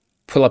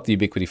pull up the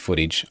Ubiquiti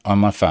footage on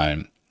my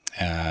phone,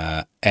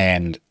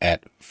 and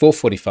at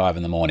 4:45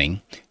 in the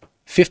morning,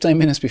 15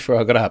 minutes before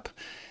I got up,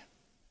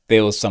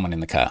 there was someone in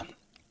the car.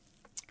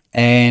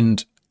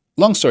 And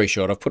long story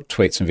short, I've put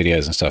tweets and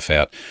videos and stuff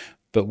out,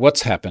 but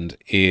what's happened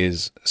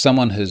is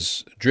someone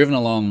has driven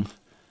along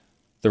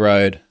the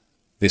road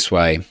this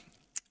way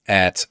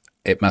at,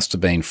 it must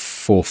have been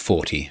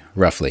 4:40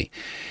 roughly.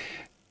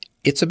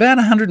 It's about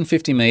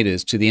 150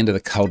 metres to the end of the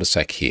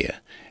cul-de-sac here,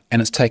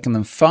 and it's taken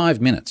them 5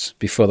 minutes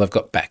before they've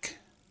got back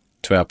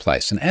to our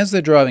place. And as they're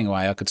driving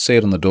away, I could see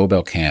it on the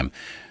doorbell cam.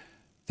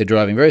 They're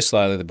driving very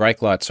slowly. The brake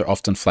lights are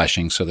often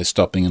flashing, so they're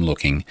stopping and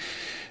looking.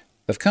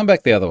 They've come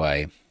back the other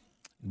way,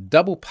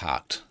 double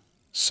parked.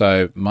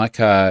 So my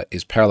car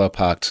is parallel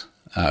parked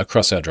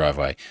across our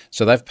driveway.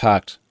 So they've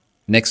parked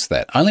next to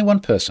that. Only one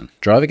person.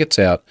 Driver gets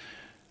out,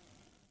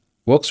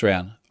 walks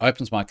around,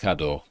 opens my car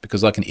door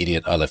because like an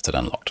idiot, I left it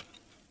unlocked.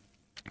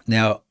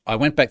 Now, I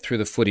went back through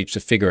the footage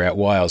to figure out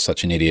why I was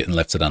such an idiot and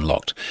left it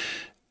unlocked.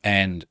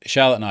 And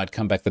Charlotte and I had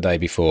come back the day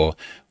before.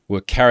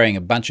 We're carrying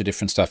a bunch of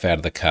different stuff out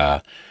of the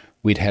car.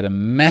 We'd had a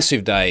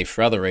massive day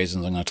for other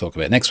reasons I'm going to talk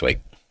about next week.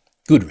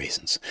 good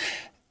reasons.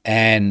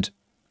 And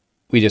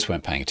we just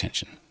weren't paying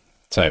attention.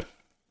 So,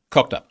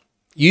 cocked up.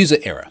 User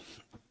error.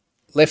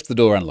 Left the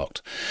door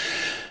unlocked.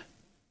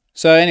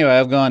 So anyway,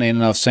 I've gone in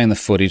and I've seen the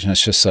footage and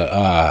it's just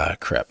like,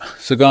 crap.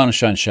 So gone and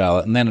shown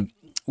Charlotte, and then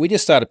we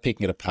just started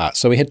picking it apart.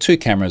 So we had two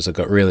cameras that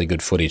got really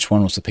good footage.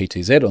 One was the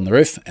PTZ on the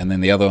roof, and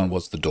then the other one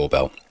was the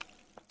doorbell.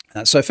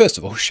 So first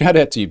of all, shout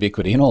out to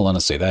Ubiquiti. In all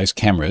honesty, those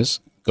cameras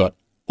got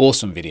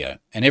awesome video.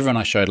 And everyone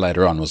I showed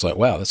later on was like,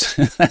 wow,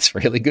 that's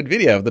really good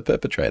video of the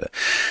perpetrator.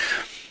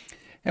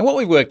 And what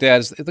we worked out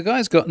is the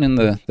guy's gotten in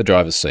the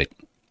driver's seat.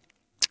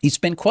 He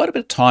spent quite a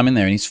bit of time in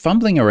there and he's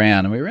fumbling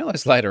around, and we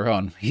realised later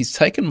on he's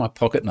taken my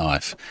pocket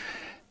knife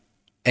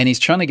and he's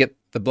trying to get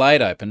the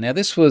blade open. Now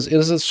it was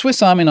a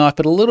Swiss Army knife,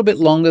 but a little bit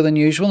longer than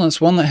usual, and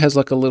it's one that has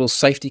like a little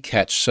safety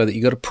catch so that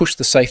you got to push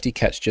the safety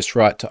catch just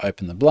right to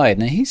open the blade.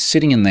 Now he's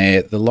sitting in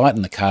there, the light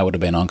in the car would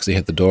have been on because he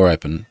had the door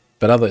open,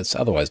 but it's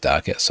otherwise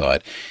dark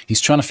outside.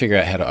 He's trying to figure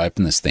out how to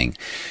open this thing.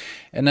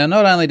 And now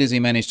not only does he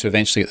manage to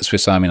eventually get the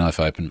Swiss Army knife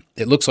open,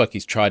 it looks like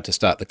he's tried to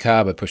start the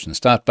car by pushing the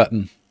start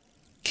button.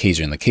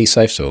 Keys are in the key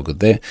safe, so all good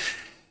there.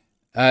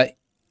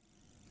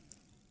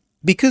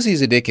 Because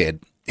he's a dickhead,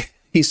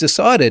 he's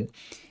decided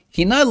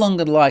he no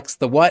longer likes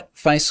the white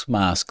face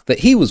mask that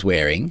he was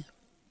wearing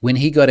when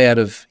he got out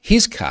of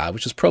his car,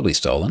 which was probably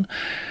stolen,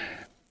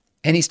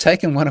 and he's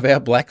taken one of our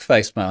black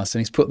face masks and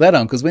he's put that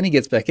on because when he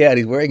gets back out,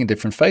 he's wearing a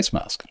different face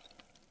mask.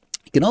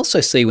 You can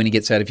also see when he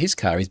gets out of his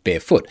car, he's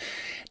barefoot.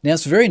 Now,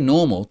 it's very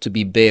normal to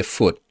be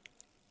barefoot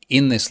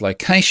in this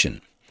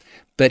location,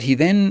 but he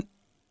then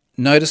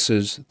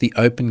notices the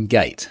open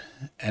gate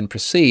and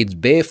proceeds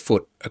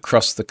barefoot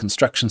across the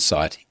construction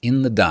site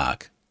in the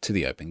dark to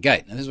the open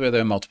gate. Now, this is where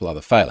there are multiple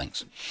other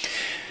failings.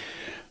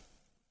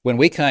 When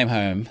we came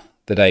home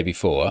the day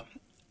before,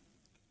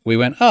 we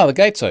went, oh, the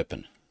gate's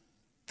open.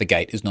 The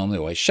gate is normally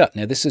always shut.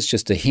 Now, this is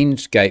just a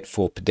hinged gate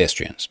for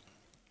pedestrians.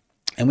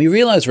 And we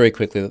realised very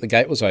quickly that the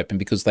gate was open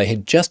because they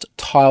had just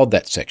tiled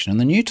that section. And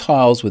the new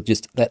tiles were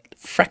just that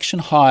fraction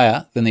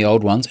higher than the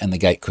old ones, and the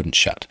gate couldn't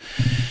shut.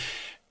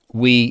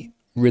 We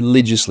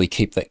religiously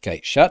keep that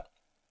gate shut,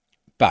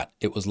 but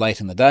it was late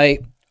in the day.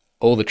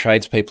 All the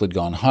tradespeople had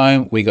gone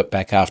home. We got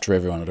back after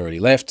everyone had already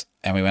left,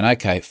 and we went,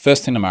 okay,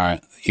 first thing tomorrow,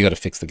 you got to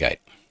fix the gate.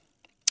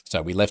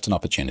 So we left an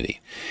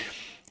opportunity.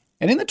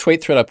 And in the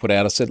tweet thread I put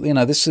out, I said,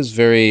 this is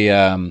very,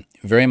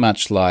 very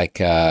much like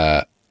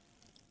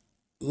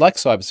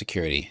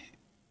cybersecurity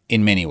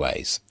in many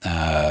ways.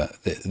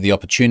 The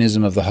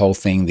opportunism of the whole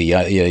thing,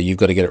 you've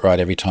got to get it right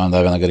every time.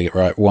 They've only got to get it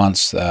right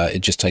once.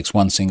 It just takes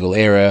one single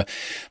error.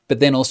 But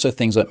then also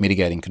things like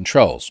mitigating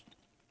controls.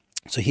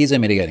 So here's our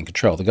mitigating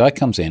control. The guy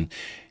comes in,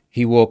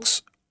 he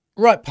walks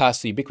right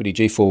past the Ubiquiti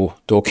G4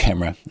 door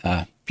camera,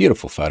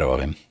 beautiful photo of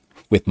him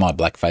with my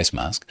black face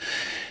mask.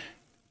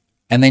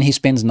 And then he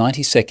spends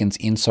 90 seconds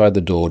inside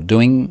the door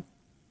doing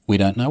we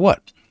don't know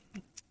what,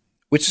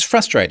 which is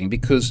frustrating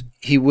because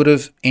he would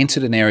have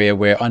entered an area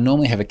where I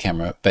normally have a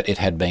camera, but it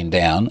had been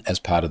down as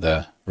part of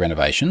the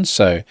renovation.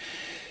 So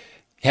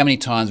how many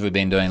times have we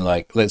been doing,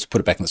 let's put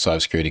it back in the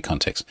cybersecurity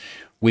context.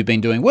 We've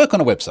been doing work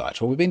on a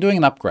website or we've been doing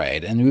an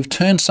upgrade and we've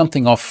turned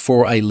something off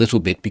for a little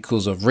bit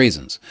because of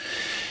reasons.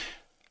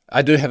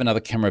 I do have another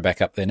camera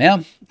back up there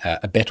now,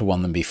 a better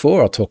one than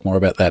before. I'll talk more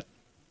about that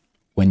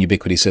when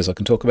Ubiquiti says I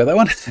can talk about that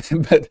one,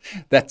 but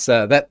that's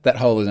that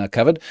hole is now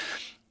covered.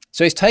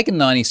 So he's taken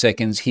 90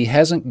 seconds. He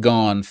hasn't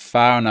gone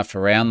far enough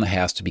around the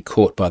house to be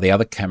caught by the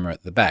other camera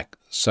at the back.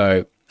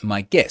 So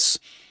my guess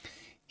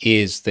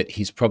is that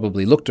he's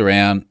probably looked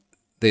around.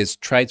 There's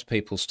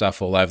tradespeople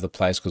stuff all over the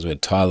place because we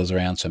had tilers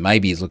around, so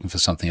maybe he's looking for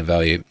something of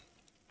value.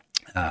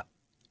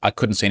 I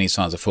couldn't see any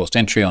signs of forced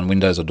entry on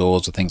windows or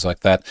doors or things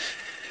like that.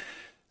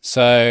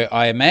 So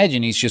I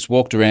imagine he's just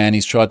walked around,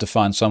 he's tried to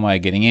find some way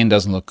of getting in,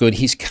 doesn't look good.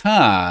 The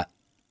car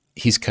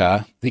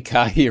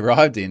he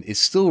arrived in, is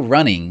still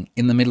running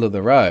in the middle of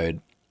the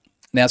road.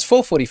 Now, it's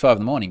 4:45 in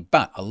the morning,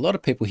 but a lot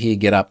of people here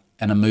get up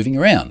and are moving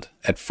around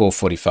at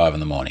 4:45 in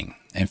the morning.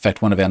 In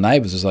fact, one of our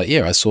neighbours was like,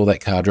 yeah, I saw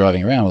that car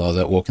driving around while I was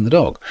out walking the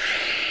dog.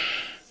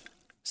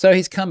 So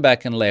he's come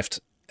back and left,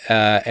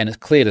 and it's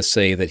clear to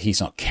see that he's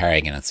not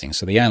carrying anything.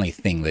 So the only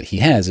thing that he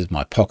has is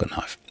my pocket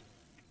knife.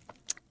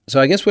 So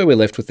I guess where we're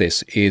left with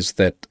this is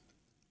that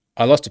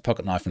I lost a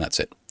pocket knife and that's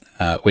it,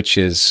 which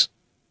is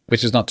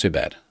not too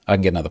bad. I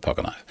can get another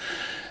pocket knife.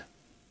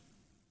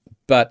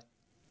 But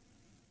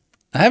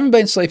I haven't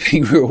been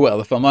sleeping real well,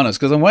 if I'm honest,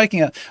 because I'm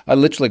waking up. I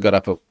literally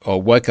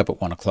woke up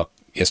at 1 o'clock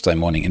yesterday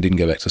morning and didn't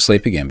go back to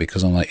sleep again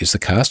because I'm like, is the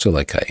car still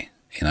okay?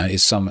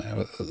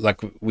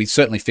 We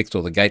certainly fixed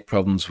all the gate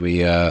problems.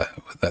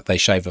 That they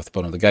shaved off the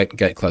bottom of the gate.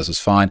 Gate closes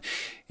fine.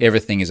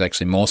 Everything is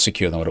actually more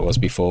secure than what it was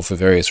before for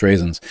various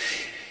reasons,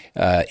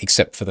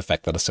 except for the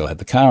fact that I still had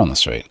the car on the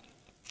street.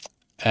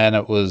 And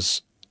it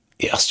was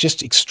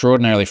just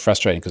extraordinarily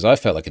frustrating because I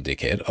felt like a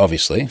dickhead,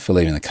 obviously, for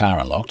leaving the car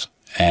unlocked.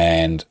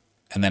 And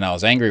then I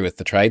was angry with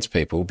the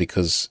tradespeople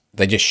because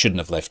they just shouldn't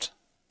have left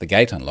the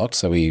gate unlocked.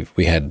 So we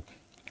had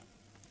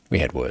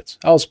words.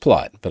 I was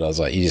polite, but I was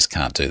like, you just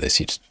can't do this.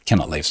 You just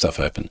cannot leave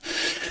stuff open.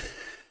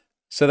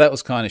 So that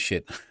was kind of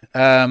shit.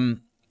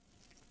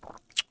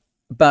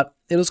 But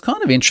it was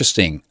kind of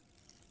interesting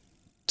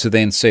to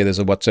then see there's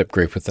a WhatsApp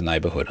group with the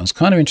neighbourhood. It was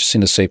kind of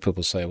interesting to see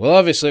people say, well,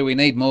 obviously we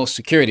need more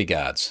security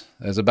guards.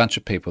 There's a bunch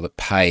of people that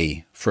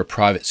pay for a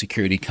private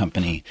security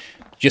company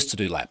just to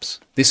do laps.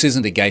 This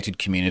isn't a gated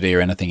community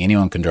or anything.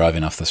 Anyone can drive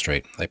in off the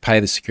street. They pay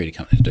the security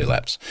company to do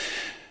laps.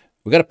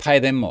 We've got to pay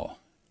them more,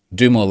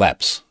 do more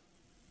laps.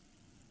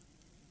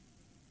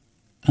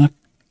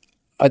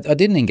 I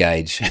didn't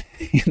engage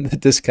in the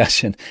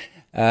discussion.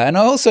 And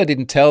I also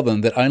didn't tell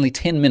them that only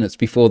 10 minutes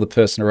before the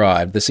person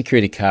arrived, the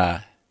security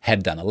car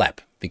had done a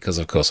lap because,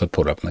 of course, I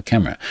put it up on the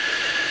camera.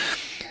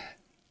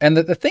 And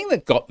the thing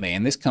that got me,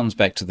 and this comes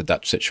back to the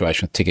Dutch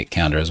situation with Ticket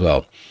Counter as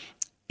well,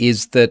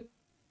 is that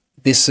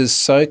this is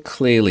so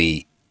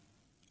clearly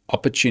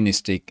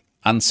opportunistic,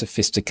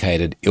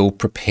 unsophisticated,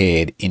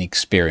 ill-prepared,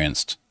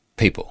 inexperienced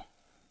people.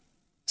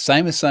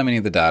 Same as so many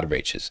of the data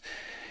breaches.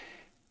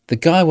 The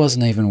guy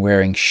wasn't even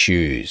wearing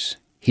shoes.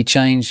 He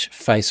changed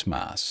face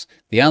masks.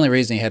 The only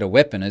reason he had a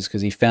weapon is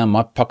because he found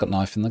my pocket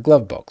knife in the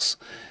glove box.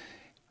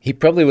 He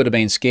probably would have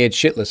been scared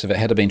shitless if it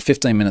had been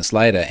 15 minutes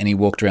later and he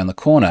walked around the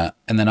corner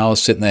and then I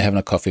was sitting there having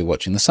a coffee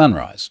watching the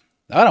sunrise.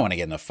 I don't want to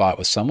get in a fight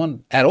with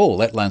someone at all,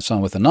 let alone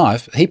someone with a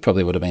knife. He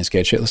probably would have been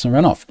scared shitless and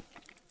run off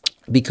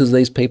because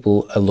these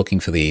people are looking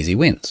for the easy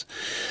wins.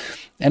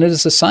 And it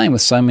is the same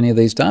with so many of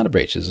these data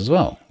breaches as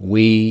well.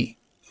 We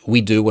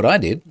do what I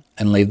did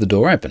and leave the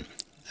door open.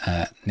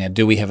 Now,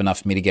 do we have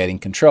enough mitigating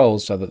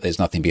controls so that there's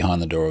nothing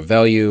behind the door of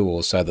value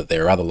or so that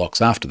there are other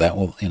locks after that?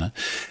 Well,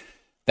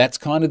 that's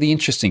kind of the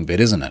interesting bit,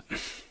 isn't it?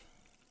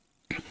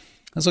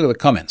 Let's look at the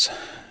comments.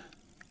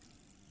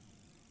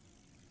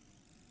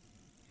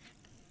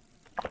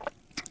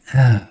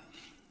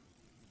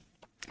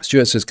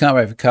 Stuart says, can't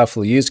wait for a car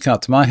full of used. Come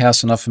up to my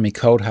house and offer me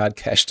cold hard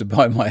cash to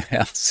buy my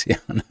house. Yeah,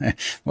 I know.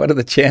 What are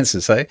the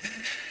chances, eh?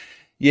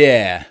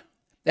 Yeah.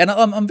 And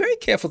I'm very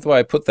careful with the way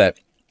I put that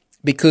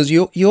because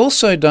you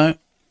also don't,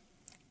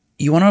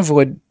 you want to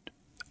avoid,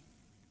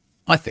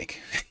 I think,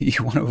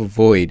 you want to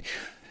avoid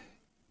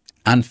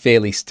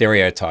unfairly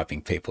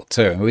stereotyping people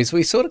too. And we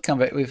sort of come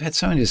back, we've had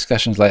so many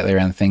discussions lately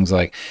around things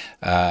like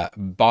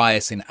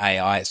bias in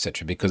AI,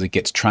 etc., because it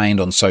gets trained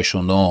on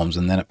social norms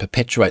and then it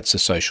perpetuates the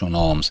social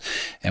norms.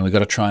 And we've got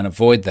to try and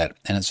avoid that.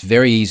 And it's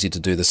very easy to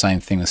do the same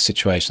thing with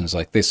situations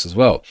like this as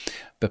well.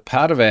 But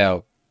part of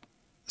our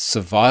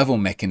survival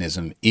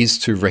mechanism is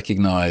to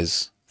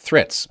recognize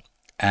threats.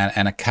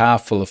 And a car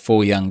full of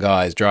 4 young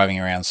guys driving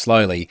around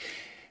slowly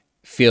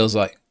feels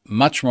like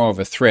much more of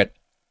a threat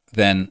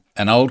than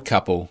an old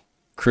couple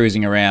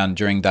cruising around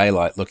during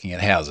daylight looking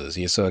at houses.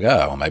 You sort of go,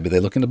 oh, well, maybe they're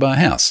looking to buy a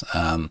house.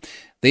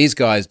 These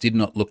guys did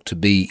not look to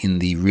be in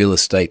the real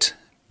estate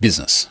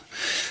business.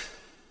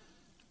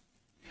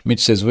 Mitch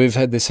says, we've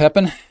had this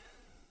happen.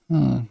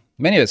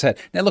 Many of us had.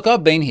 Now, look,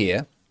 I've been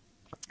here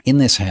in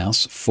this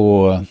house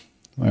for,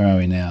 where are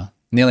we now?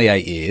 Nearly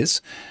 8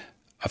 years.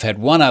 I've had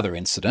one other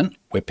incident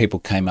where people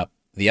came up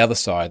the other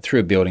side through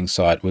a building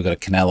site. We've got a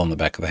canal on the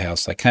back of the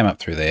house. They came up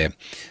through there.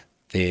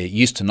 There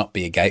used to not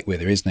be a gate where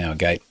there is now a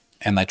gate,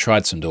 and they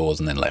tried some doors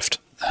and then left.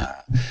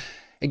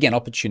 Again,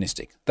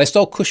 opportunistic. They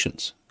stole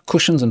cushions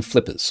and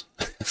flippers.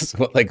 That's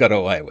what they got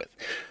away with.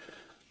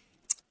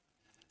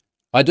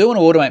 I do want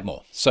to automate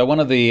more. So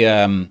one of the,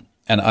 and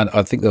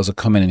I think there was a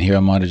comment in here, I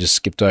might have just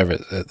skipped over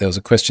it. There was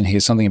a question here,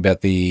 something about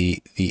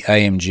the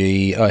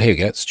AMG. Oh, here we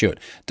go, it's Stuart.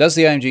 Does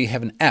the AMG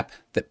have an app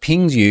that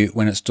pings you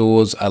when its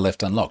doors are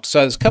left unlocked? So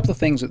there's a couple of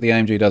things that the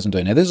AMG doesn't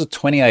do. Now, this is a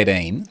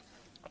 2018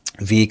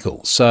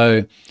 vehicle.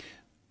 So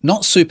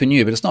not super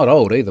new, but it's not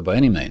old either by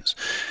any means.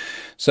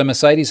 So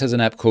Mercedes has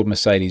an app called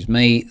Mercedes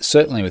Me.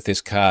 Certainly with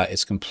this car,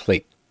 it's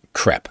complete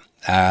crap.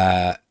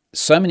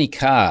 So many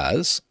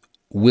cars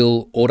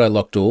will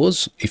auto-lock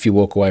doors if you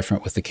walk away from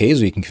it with the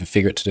keys, or you can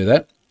configure it to do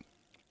that.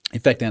 In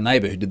fact, our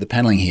neighbour who did the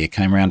panelling here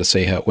came around to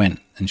see how it went,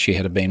 and she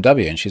had a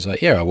BMW, and she's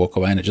like, yeah, I walk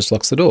away and it just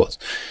locks the doors.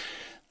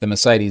 The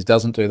Mercedes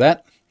doesn't do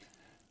that.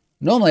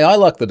 Normally, I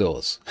lock the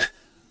doors.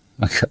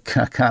 I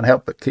can't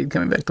help but keep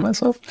coming back to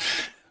myself.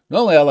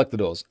 Normally, I lock the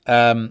doors.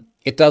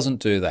 It doesn't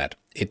do that.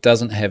 It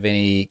doesn't have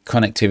any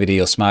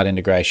connectivity or smart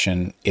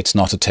integration. It's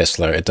not a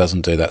Tesla. It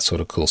doesn't do that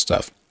sort of cool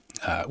stuff,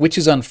 which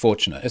is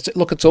unfortunate.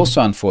 It's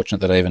also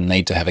unfortunate that I even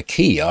need to have a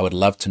key. I would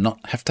love to not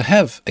have to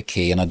have a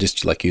key, and I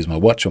just use my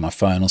watch or my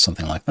phone or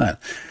something like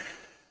that.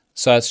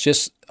 So it's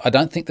just, I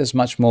don't think there's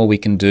much more we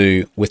can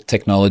do with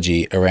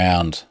technology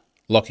around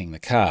locking the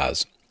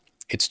cars.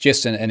 It's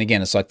just, and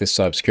again, it's like this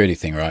cybersecurity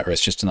thing, right, where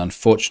it's just an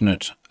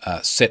unfortunate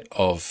set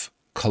of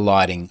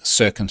colliding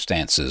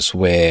circumstances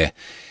where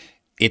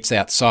it's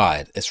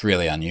outside, it's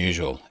really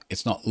unusual.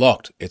 It's not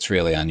locked, it's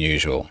really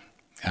unusual.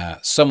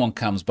 Someone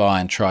comes by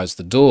and tries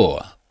the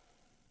door.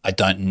 I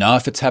don't know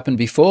if it's happened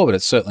before, but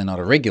it's certainly not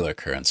a regular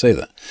occurrence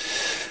either.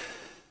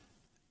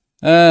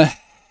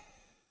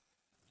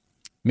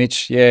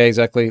 Mitch, yeah,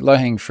 exactly.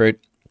 Low-hanging fruit.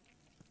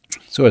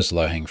 It's always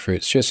low-hanging fruit.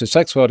 It's just, it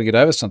takes a while to get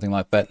over something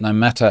like that, no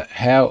matter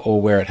how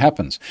or where it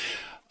happens.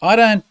 I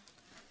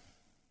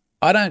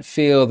don't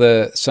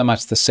feel so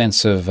much the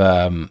sense of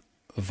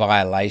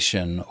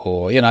violation,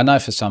 or, I know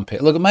for some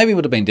people, look, maybe it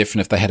would have been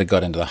different if they had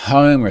got into the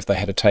home, or if they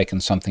had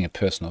taken something of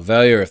personal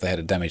value, or if they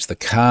had damaged the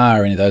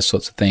car, or any of those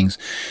sorts of things.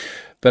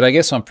 But I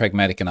guess I'm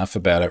pragmatic enough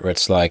about it where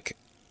it's like,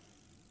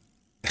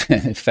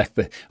 in fact,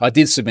 I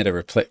did submit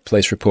a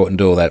police report and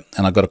do all that,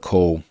 and I got a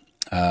call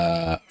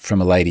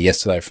from a lady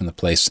yesterday from the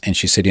police, and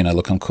she said,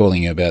 look, I'm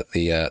calling you about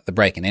the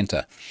break and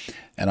enter.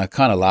 And I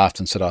kind of laughed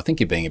and said, I think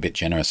you're being a bit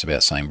generous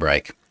about saying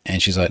break.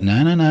 And she's like,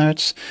 no,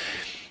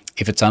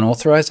 if it's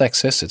unauthorized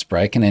access, it's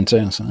break and enter.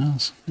 And I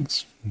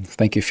said,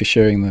 thank you for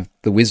sharing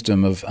the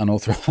wisdom of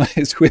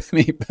unauthorized with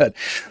me, but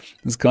I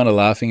was kind of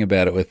laughing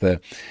about it with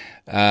her.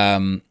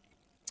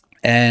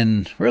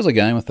 And where was I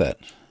going with that?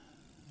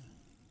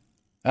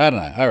 I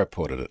don't know. I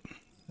reported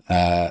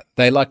it.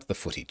 They liked the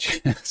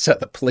footage. So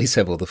the police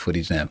have all the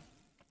footage now.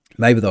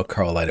 Maybe they'll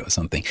correlate it with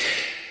something.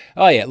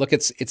 Oh yeah, look,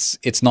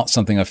 it's not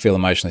something I feel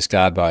emotionally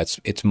scarred by.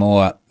 It's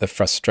more the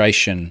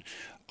frustration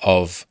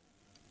of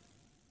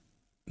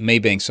me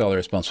being solely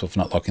responsible for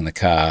not locking the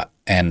car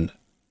and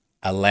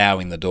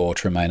allowing the door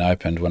to remain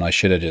opened when I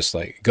should have just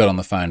got on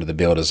the phone to the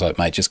builders,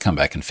 mate, just come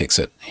back and fix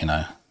it.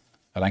 I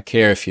don't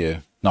care if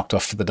you're knocked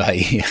off for the day,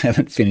 you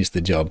haven't finished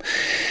the job.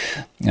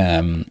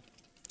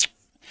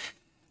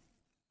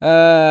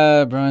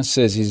 Brian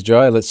says his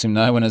dryer lets him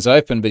know when it's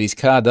open, but his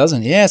car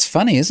doesn't. Yeah, it's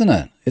funny, isn't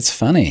it? It's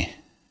funny.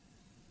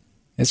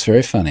 It's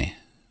very funny.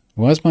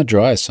 Why is my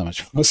dryer so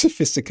much more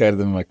sophisticated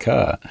than my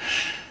car?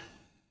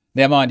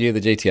 Now, mind you, the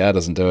GTR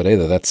doesn't do it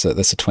either. That's a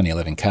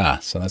 2011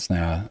 car, so that's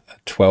now a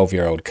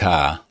 12-year-old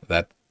car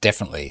that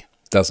definitely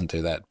doesn't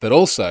do that. But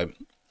also,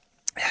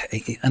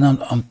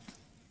 and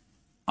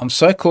I'm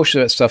so cautious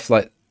about stuff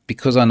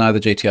because I know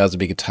the GTR is a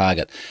bigger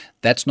target.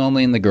 That's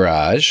normally in the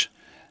garage,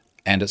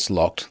 and it's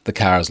locked. The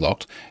car is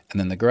locked, and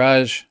then the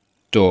garage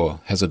door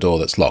has a door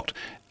that's locked.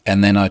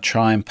 And then I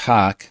try and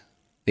park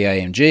the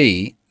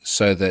AMG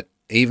so that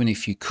even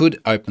if you could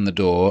open the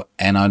door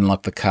and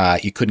unlock the car,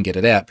 you couldn't get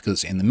it out because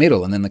it's in the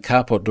middle, and then the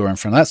carport door in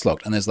front, that's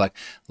locked. And there's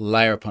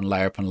layer upon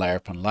layer upon layer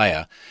upon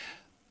layer.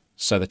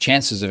 So the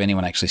chances of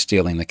anyone actually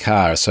stealing the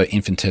car are so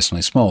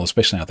infinitesimally small,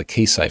 especially now with the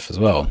key safe as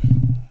well.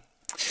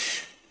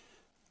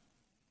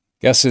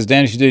 Gus says,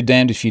 damned if you do,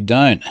 damned if you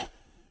don't.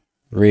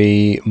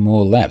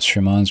 More laps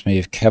reminds me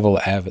of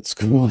Cavill Ave at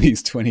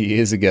schoolies 20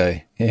 years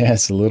ago. Yeah,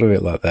 it's a little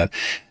bit like that.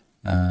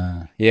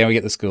 Yeah, we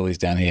get the schoolies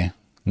down here,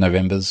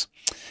 Novembers.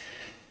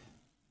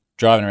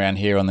 Driving around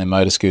here on their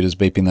motor scooters,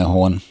 beeping their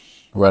horn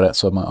right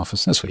outside my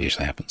office. That's what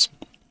usually happens.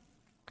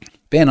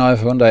 Ben, I have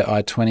Hyundai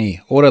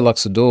i20. Auto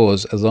locks the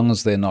doors as long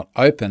as they're not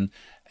open,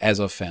 as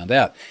I've found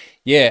out.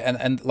 Yeah,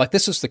 and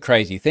this is the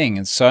crazy thing.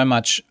 And so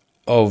much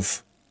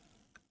of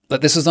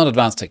this is not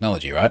advanced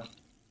technology, right?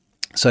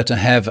 So to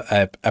have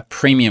a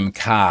premium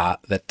car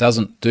that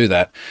doesn't do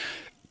that,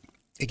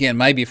 again,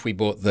 maybe if we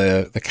bought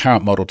the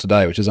current model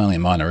today, which is only a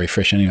minor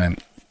refresh anyway,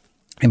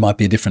 it might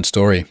be a different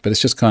story. But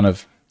it's just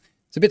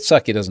it's a bit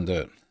sucky it doesn't do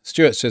it.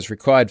 Stuart says,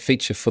 required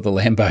feature for the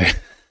Lambo.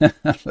 We'll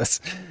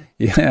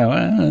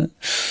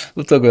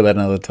talk about that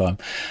another time.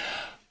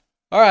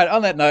 All right,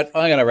 on that note,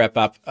 I'm going to wrap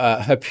up.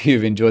 I hope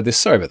you've enjoyed this.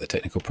 Sorry about the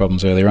technical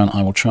problems earlier on.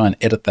 I will try and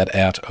edit that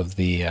out of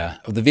the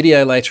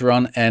video later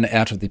on and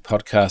out of the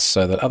podcast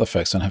so that other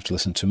folks don't have to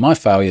listen to my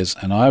failures,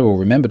 and I will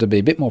remember to be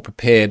a bit more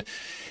prepared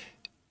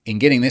in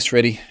getting this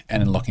ready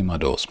and in locking my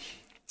doors.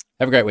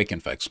 Have a great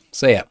weekend, folks.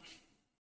 See ya.